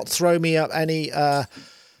does not throw me up any.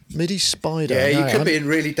 MIDI Spider. Yeah, no, you could I'm- be in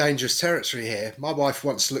really dangerous territory here. My wife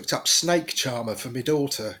once looked up snake charmer for my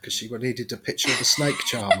daughter because she needed a picture of a snake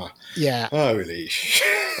charmer. Yeah, Holy sh!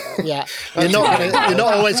 yeah. You're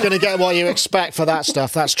not always going to get what you expect for that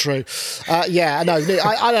stuff. That's true. Yeah, no.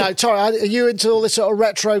 I don't know. Tori, are you into all this sort of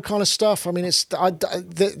retro kind of stuff? I mean, it's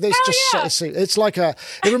it's like it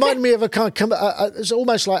reminded me of a kind of it's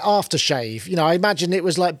almost like aftershave. You know, I imagine it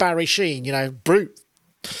was like Barry Sheen. You know, brute.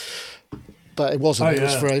 But it wasn't. Oh, It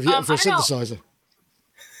was yeah. for a I don't know. synthesizer.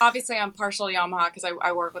 Obviously, I'm partial Yamaha because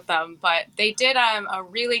I work with them, but they did a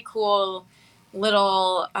really cool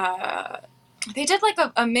little. They did like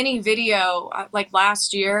a mini video like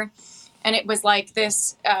last year, and it was like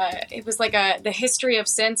this. It was like the history of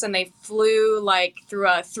synths, and they flew like through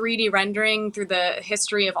a 3D rendering through the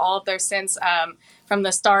history of all of their synths from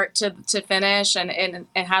the start to finish, and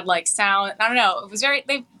had like sound. I don't know. It was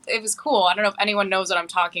it was cool. I don't know if anyone knows what I'm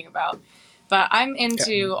talking about. But I'm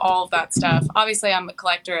into all of that stuff. Obviously, I'm a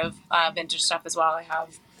collector of vintage stuff as well. I have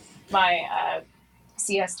my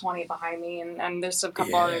CS20 behind me, and there's a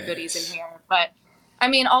couple other goodies in here. But I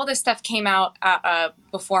mean, all this stuff came out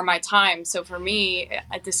before my time. So for me,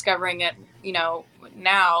 discovering it, you know,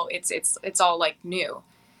 now it's all like new.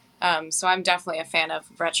 So I'm definitely a fan of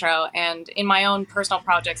retro. And in my own personal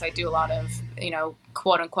projects, I do a lot of, you know,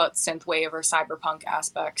 quote unquote synthwave or cyberpunk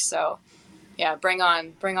aspects. So. Yeah, bring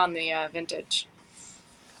on the vintage.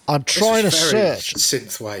 I'm trying to This was very search.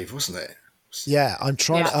 synthwave, wasn't it? Yeah, I'm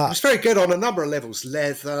trying Yeah. It was very good on a number of levels.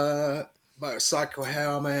 Leather, motorcycle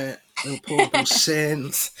helmet, little portable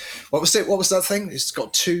synth. What was it? What was that thing? It's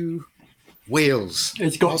got 2 wheels.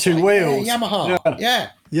 It's got I was 2 like, wheels. Yeah, Yamaha. Yeah.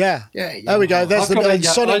 Yeah. Yeah, There we go. Yamaha. There's I've got the a- I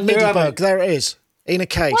Sonic do MIDI have bug. it. There it is. In a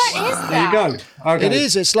case. What is There that? you go. Okay. It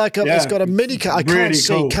is. It's like it's got a MIDI. I can't Really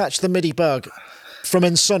see cool. Catch the MIDI bug from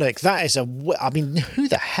Ensonic. That is I mean, who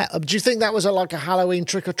the hell? Do you think that was like a Halloween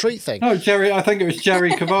trick or treat thing? No, Jerry. I think it was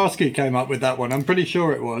Jerry Kowalski came up with that one. I'm pretty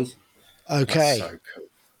sure it was. Okay. So cool.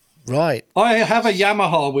 Right. I have a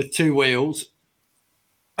Yamaha with 2 wheels,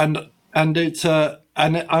 and it's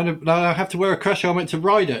and I have to wear a crash helmet to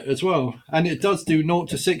ride it as well, and it does do 0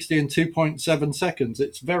 to 60 in 2.7 seconds.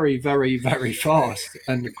 It's very, very, very fast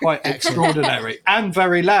and quite extraordinary, and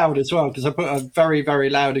very loud as well because I put a very, very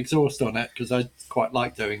loud exhaust on it because I quite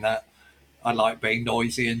like doing that. I like being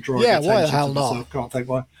noisy and drawing Yeah, attention why the hell to not? myself. Can't think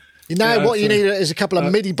why. Now, Yeah, what you so, need is a couple of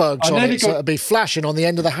MIDI bugs I on nearly it, so got- it'll be flashing on the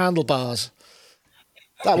end of the handlebars.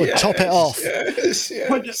 That would top it off. Yes,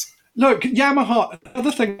 But yes. look, Yamaha.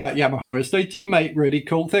 Another thing about Yamaha is they make really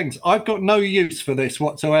cool things. I've got no use for this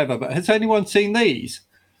whatsoever. But has anyone seen these?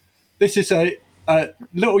 This is a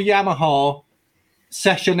little Yamaha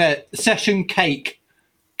session cake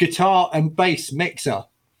guitar and bass mixer,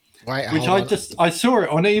 Right, which hold on. I saw it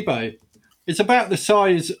on eBay. It's about the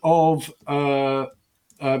size of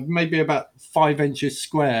maybe about 5 inches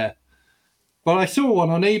square. But I saw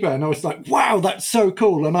one on eBay and I was like, wow, that's so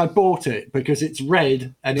cool. And I bought it because it's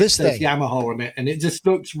red and it This says thing? Yamaha on it and it just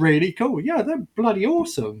looks really cool. Yeah, they're bloody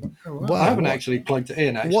awesome. Wow, I haven't what- actually plugged it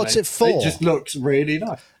in, actually. What's it for? It just looks really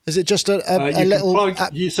nice. Is it just a You can little?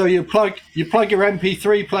 plug, you plug your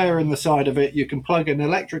MP3 player in the side of it. You can plug an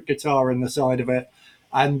electric guitar in the side of it.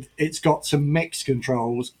 And it's got some mix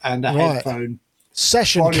controls and a Right. headphone.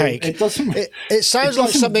 Session volume. cake. It doesn't. It sounds like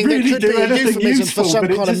doesn't something really that could do be a anything euphemism useful, for some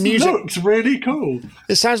but kind it of just music. looks really cool.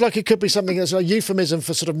 It sounds like it could be something that's a euphemism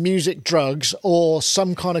for sort of music drugs or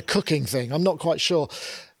some kind of cooking thing. I'm not quite sure.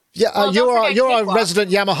 Yeah, Well, don't forget you're a Cakewalk.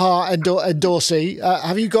 resident Yamaha endorsee.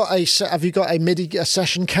 Have you got a MIDI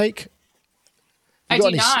session cake? I got do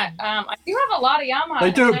any- not. I do have a lot of Yamaha.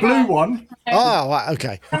 They do a blue one. Oh, right,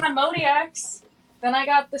 okay. I got my Modiax. Then I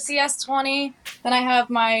got the CS20. Then I have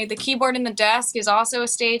the keyboard in the desk is also a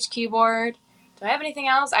stage keyboard. Do I have anything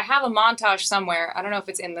else? I have a Montage somewhere. I don't know if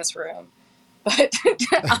it's in this room. But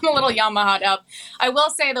I'm a little Yamaha up. I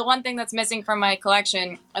will say the one thing that's missing from my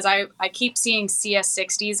collection is I keep seeing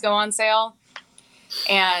CS60s go on sale.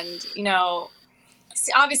 And, you know,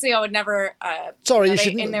 obviously I would never... Sorry, you they-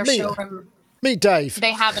 shouldn't in their meet- showroom, Meet Dave.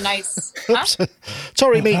 they have a nice... Huh?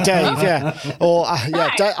 Sorry, meet Dave. Yeah, or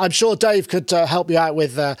yeah, Hi. I'm sure Dave could help you out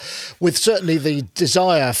with certainly the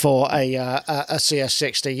desire for a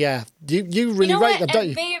CS60. Yeah, you really You know rate what? them, don't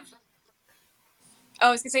And you? Oh,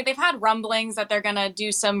 I was gonna say they've had rumblings that they're gonna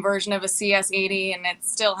do some version of a CS80, and it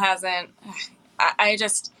still hasn't. I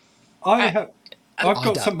just I've I got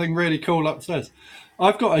don't. something really cool upstairs.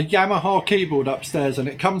 I've got a Yamaha keyboard upstairs, and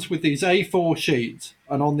it comes with these A4 sheets,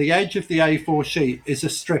 and on the edge of the A4 sheet is a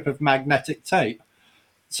strip of magnetic tape.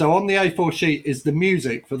 So on the A4 sheet is the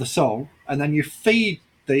music for the song, and then you feed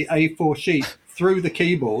the A4 sheet through the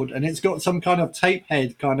keyboard, and it's got some kind of tape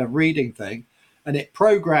head kind of reading thing, and it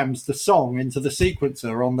programs the song into the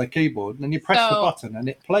sequencer on the keyboard, and then you press the So- button and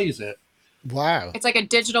it plays it. Wow. it's like a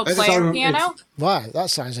digital So player it's- piano. Wow, that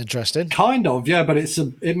sounds interesting. Kind of, yeah, but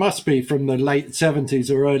it must be from the late 70s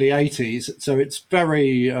or early 80s, so it's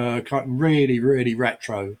very really, really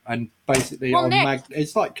retro, and basically Well, Nick,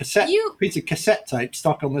 it's like piece of cassette tape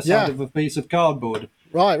stuck on the Yeah. side of a piece of cardboard.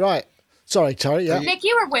 Right. Sorry, Terry. Yeah. Nick,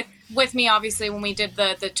 you were with me obviously when we did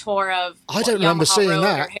the tour of. I don't remember Yamaha seeing Road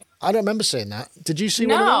that. or- I don't remember seeing that. Did you see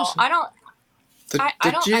one of No, those? I don't. The, I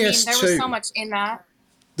the don't. I mean, there GS2, was so much in that.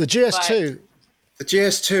 The GS2. the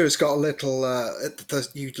GS2 has got a little.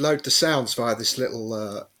 You load the sounds via this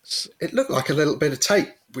little. It looked like a little bit of tape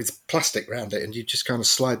with plastic around it, and you just kind of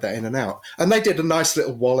slide that in and out. And they did a nice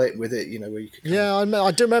little wallet with it, where you could. Yeah,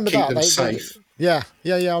 I do remember Keep that. them safe. Yeah. I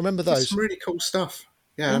remember There's those. some really cool stuff.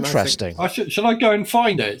 Yeah, and I think- Interesting. Shall I go and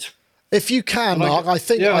find it? If you can, Mark, I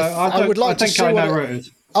think Yeah, I would like I to think see I what know it- where it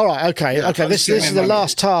is. All right, okay. This give is me the a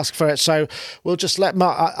last task for it, so we'll just let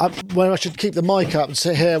Mark. When I should keep the mic up and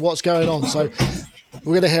sit here, what's going on? So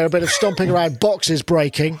we're going to hear a bit of stomping around, boxes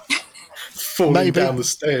breaking. falling Maybe. down the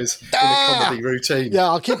stairs in a comedy routine. Yeah,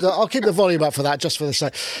 I'll keep the volume up for that, just for the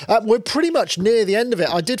sake. We're pretty much near the end of it.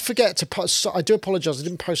 I did forget to post. I do apologise. I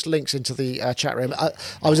didn't post links into the chat room.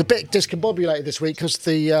 I was a bit discombobulated this week because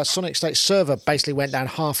the Sonic State server basically went down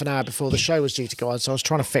half an hour before the show was due to go on. So I was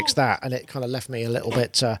trying to fix that, and it kind of left me a little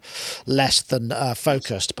bit less than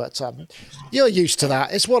focused. But you're used to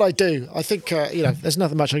that. It's what I do. I think there's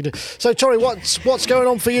nothing much I can do. So Tori, what's going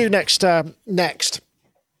on for you next? Next.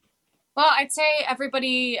 Well, I'd say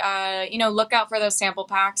everybody, look out for those sample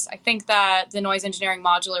packs. I think that the Noise Engineering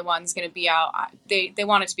Modular one's going to be out. They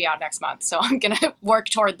want it to be out next month, so I'm going to work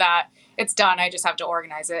toward that. It's done. I just have to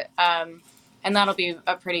organize it, and that'll be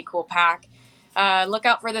a pretty cool pack. Look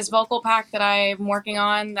out for this vocal pack that I'm working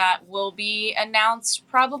on that will be announced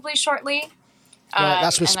probably shortly. Right,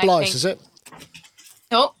 that's with and I Splice, think- is it?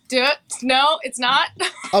 Nope, do it. No, it's not.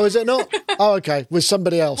 Oh, is it not? Oh, okay. With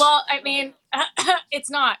somebody else. Well, I mean, it's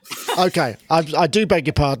not. Okay, I do beg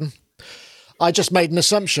your pardon. I just made an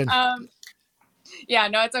assumption. Yeah,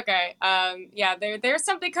 no, it's okay. There's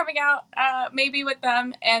something coming out maybe with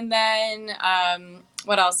them, and then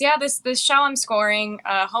what else? Yeah, this show I'm scoring.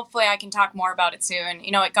 Hopefully, I can talk more about it soon.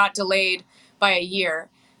 It got delayed by a year,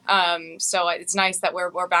 so it's nice that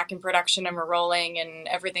we're back in production and we're rolling and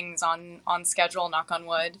everything's on schedule. Knock on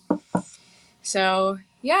wood. So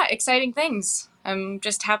yeah, exciting things. I'm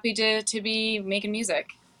just happy to be making music.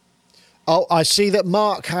 Oh, I see that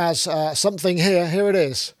Mark has something here. Here it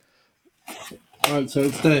is. Right, so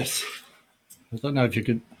it's this. I don't know if you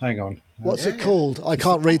can hang on. What's it called? I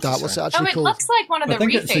can't read that. What's it Oh, actually it called? looks like one of I the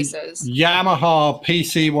think it's refaces. a Yamaha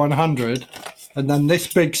PC100, and then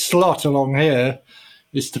this big slot along here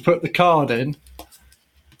is to put the card in.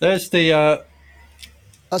 There's the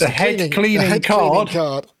That's the head cleaning head card.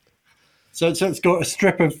 card. so it's got a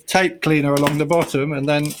strip of tape cleaner along the bottom, and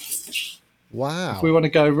then Wow. we want to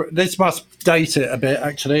go. This must date it a bit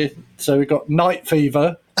actually. So we've got Night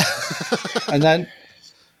Fever, and then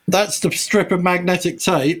that's the strip of magnetic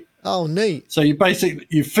tape. Oh, neat. So you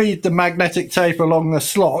feed the magnetic tape along the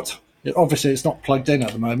slot. Obviously, it's not plugged in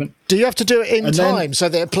at the moment. Do you have to do it in And then- time so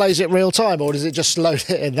that it plays it real time, or does it just load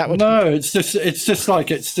it in? That would No, it's just like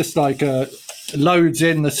loads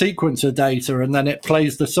in the sequencer data and then it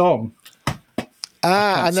plays the song.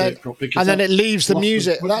 and see then it properly 'cause and then I it leaves the lost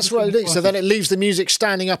music. it. That's what it is. So then it leaves the music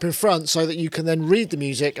standing up in front, so that you can then read the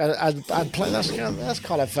music and play. That's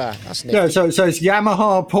kind of that's neat. Yeah, so it's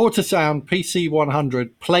Yamaha Portasound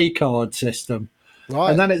PC100 play card system.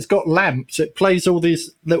 Right. And then it's got lamps. It plays all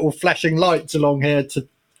these little flashing lights along here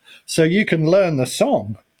so you can learn the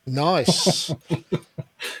song. Nice.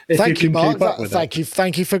 If Thank you you, can Mark. keep up with it.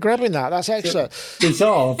 Thank you for grabbing that. That's excellent.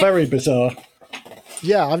 Bizarre, very bizarre.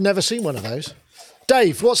 Yeah, I've never seen one of those.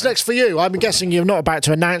 Dave, what's next for you? I'm guessing you're not about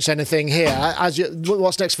to announce anything here.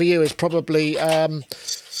 What's next for you is probably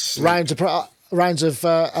rounds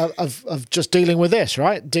of just dealing with this,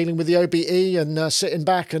 right? Dealing with the OBE and sitting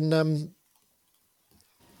back and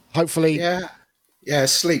hopefully. Yeah,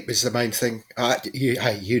 sleep is the main thing.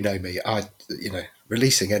 You know me.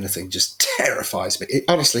 Releasing anything just terrifies me.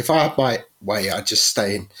 Honestly, if I had my way, I'd just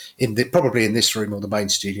stay probably in this room or the main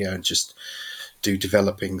studio and just do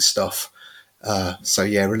developing stuff. So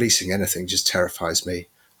yeah, releasing anything just terrifies me.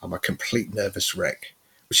 I'm a complete nervous wreck,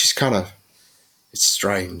 which is it's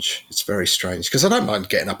strange. It's very strange because I don't mind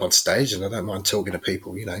getting up on stage and I don't mind talking to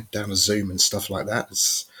people, down a Zoom and stuff like that.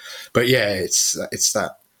 But yeah, it's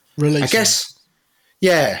that Release. I guess.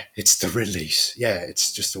 Yeah, it's the release. Yeah,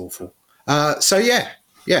 it's just awful. So yeah,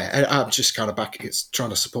 I'm just kind of back. It's trying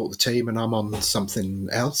to support the team, and I'm on something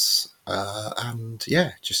else. And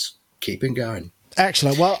yeah, just keeping going.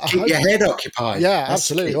 Excellent. Well, Keep your head occupied. Yeah,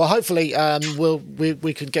 absolutely. Well, hopefully,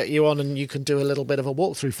 we can get you on and you can do a little bit of a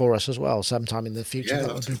walkthrough for us as well sometime in the future. Yeah,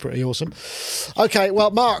 that would be pretty awesome. Okay,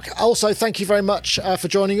 well, Mark, also thank you very much for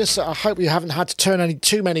joining us. I hope you haven't had to turn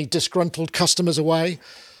too many disgruntled customers away.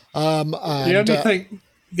 The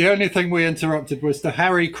only thing we interrupted was the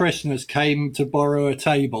Hare Krishnas came to borrow a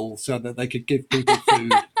table so that they could give people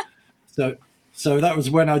food. So that was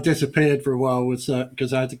when I disappeared for a while, was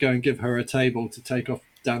because I had to go and give her a table to take off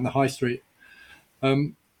down the high street.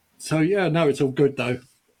 So yeah, no, it's all good though.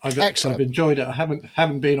 Excellent. I've enjoyed it. I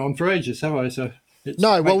haven't been on for ages, have I? So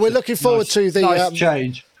we're looking forward to the nice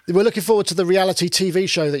change. We're looking forward to the reality TV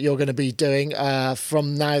show that you're going to be doing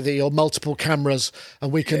from now that you're multiple cameras,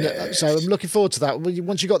 and we can. So I'm looking forward to that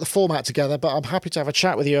once you got the format together. But I'm happy to have a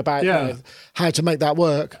chat with you about how to make that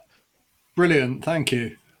work. Brilliant, thank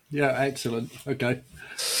you. Yeah, excellent. Okay.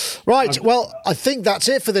 Right, well, I think that's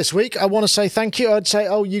it for this week. I want to say thank you. I'd say,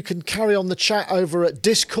 you can carry on the chat over at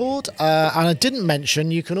Discord. And I didn't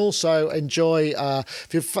mention, you can also enjoy,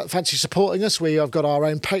 if you fancy supporting us, we have got our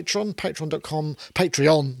own Patreon,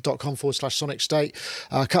 patreon.com/Sonic State.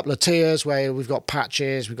 A couple of tiers where we've got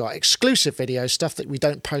patches, we've got exclusive videos, stuff that we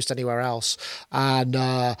don't post anywhere else. And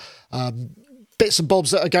bits and bobs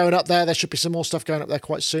that are going up there. There should be some more stuff going up there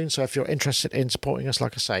quite soon. So if you're interested in supporting us,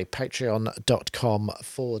 like I say,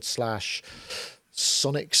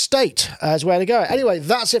 patreon.com/Sonic State is where to go. Anyway,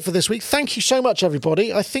 that's it for this week. Thank you so much,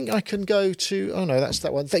 everybody. I think I can go to... Oh, no, that's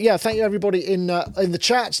that one. Thank you, everybody, in the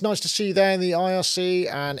chat. It's nice to see you there in the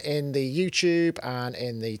IRC and in the YouTube and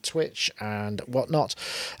in the Twitch and whatnot.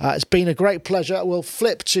 It's been a great pleasure. We'll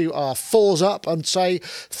flip to our fours up and say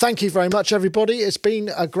thank you very much, everybody. It's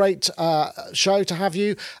been a great show to have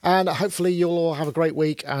you, and hopefully you'll all have a great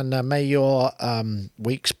week, and may your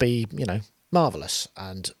weeks be, marvellous,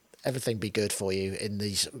 and everything be good for you in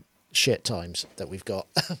these shit times that we've got.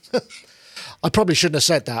 I probably shouldn't have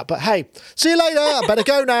said that, but hey, see you later. I better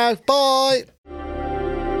go now. Bye.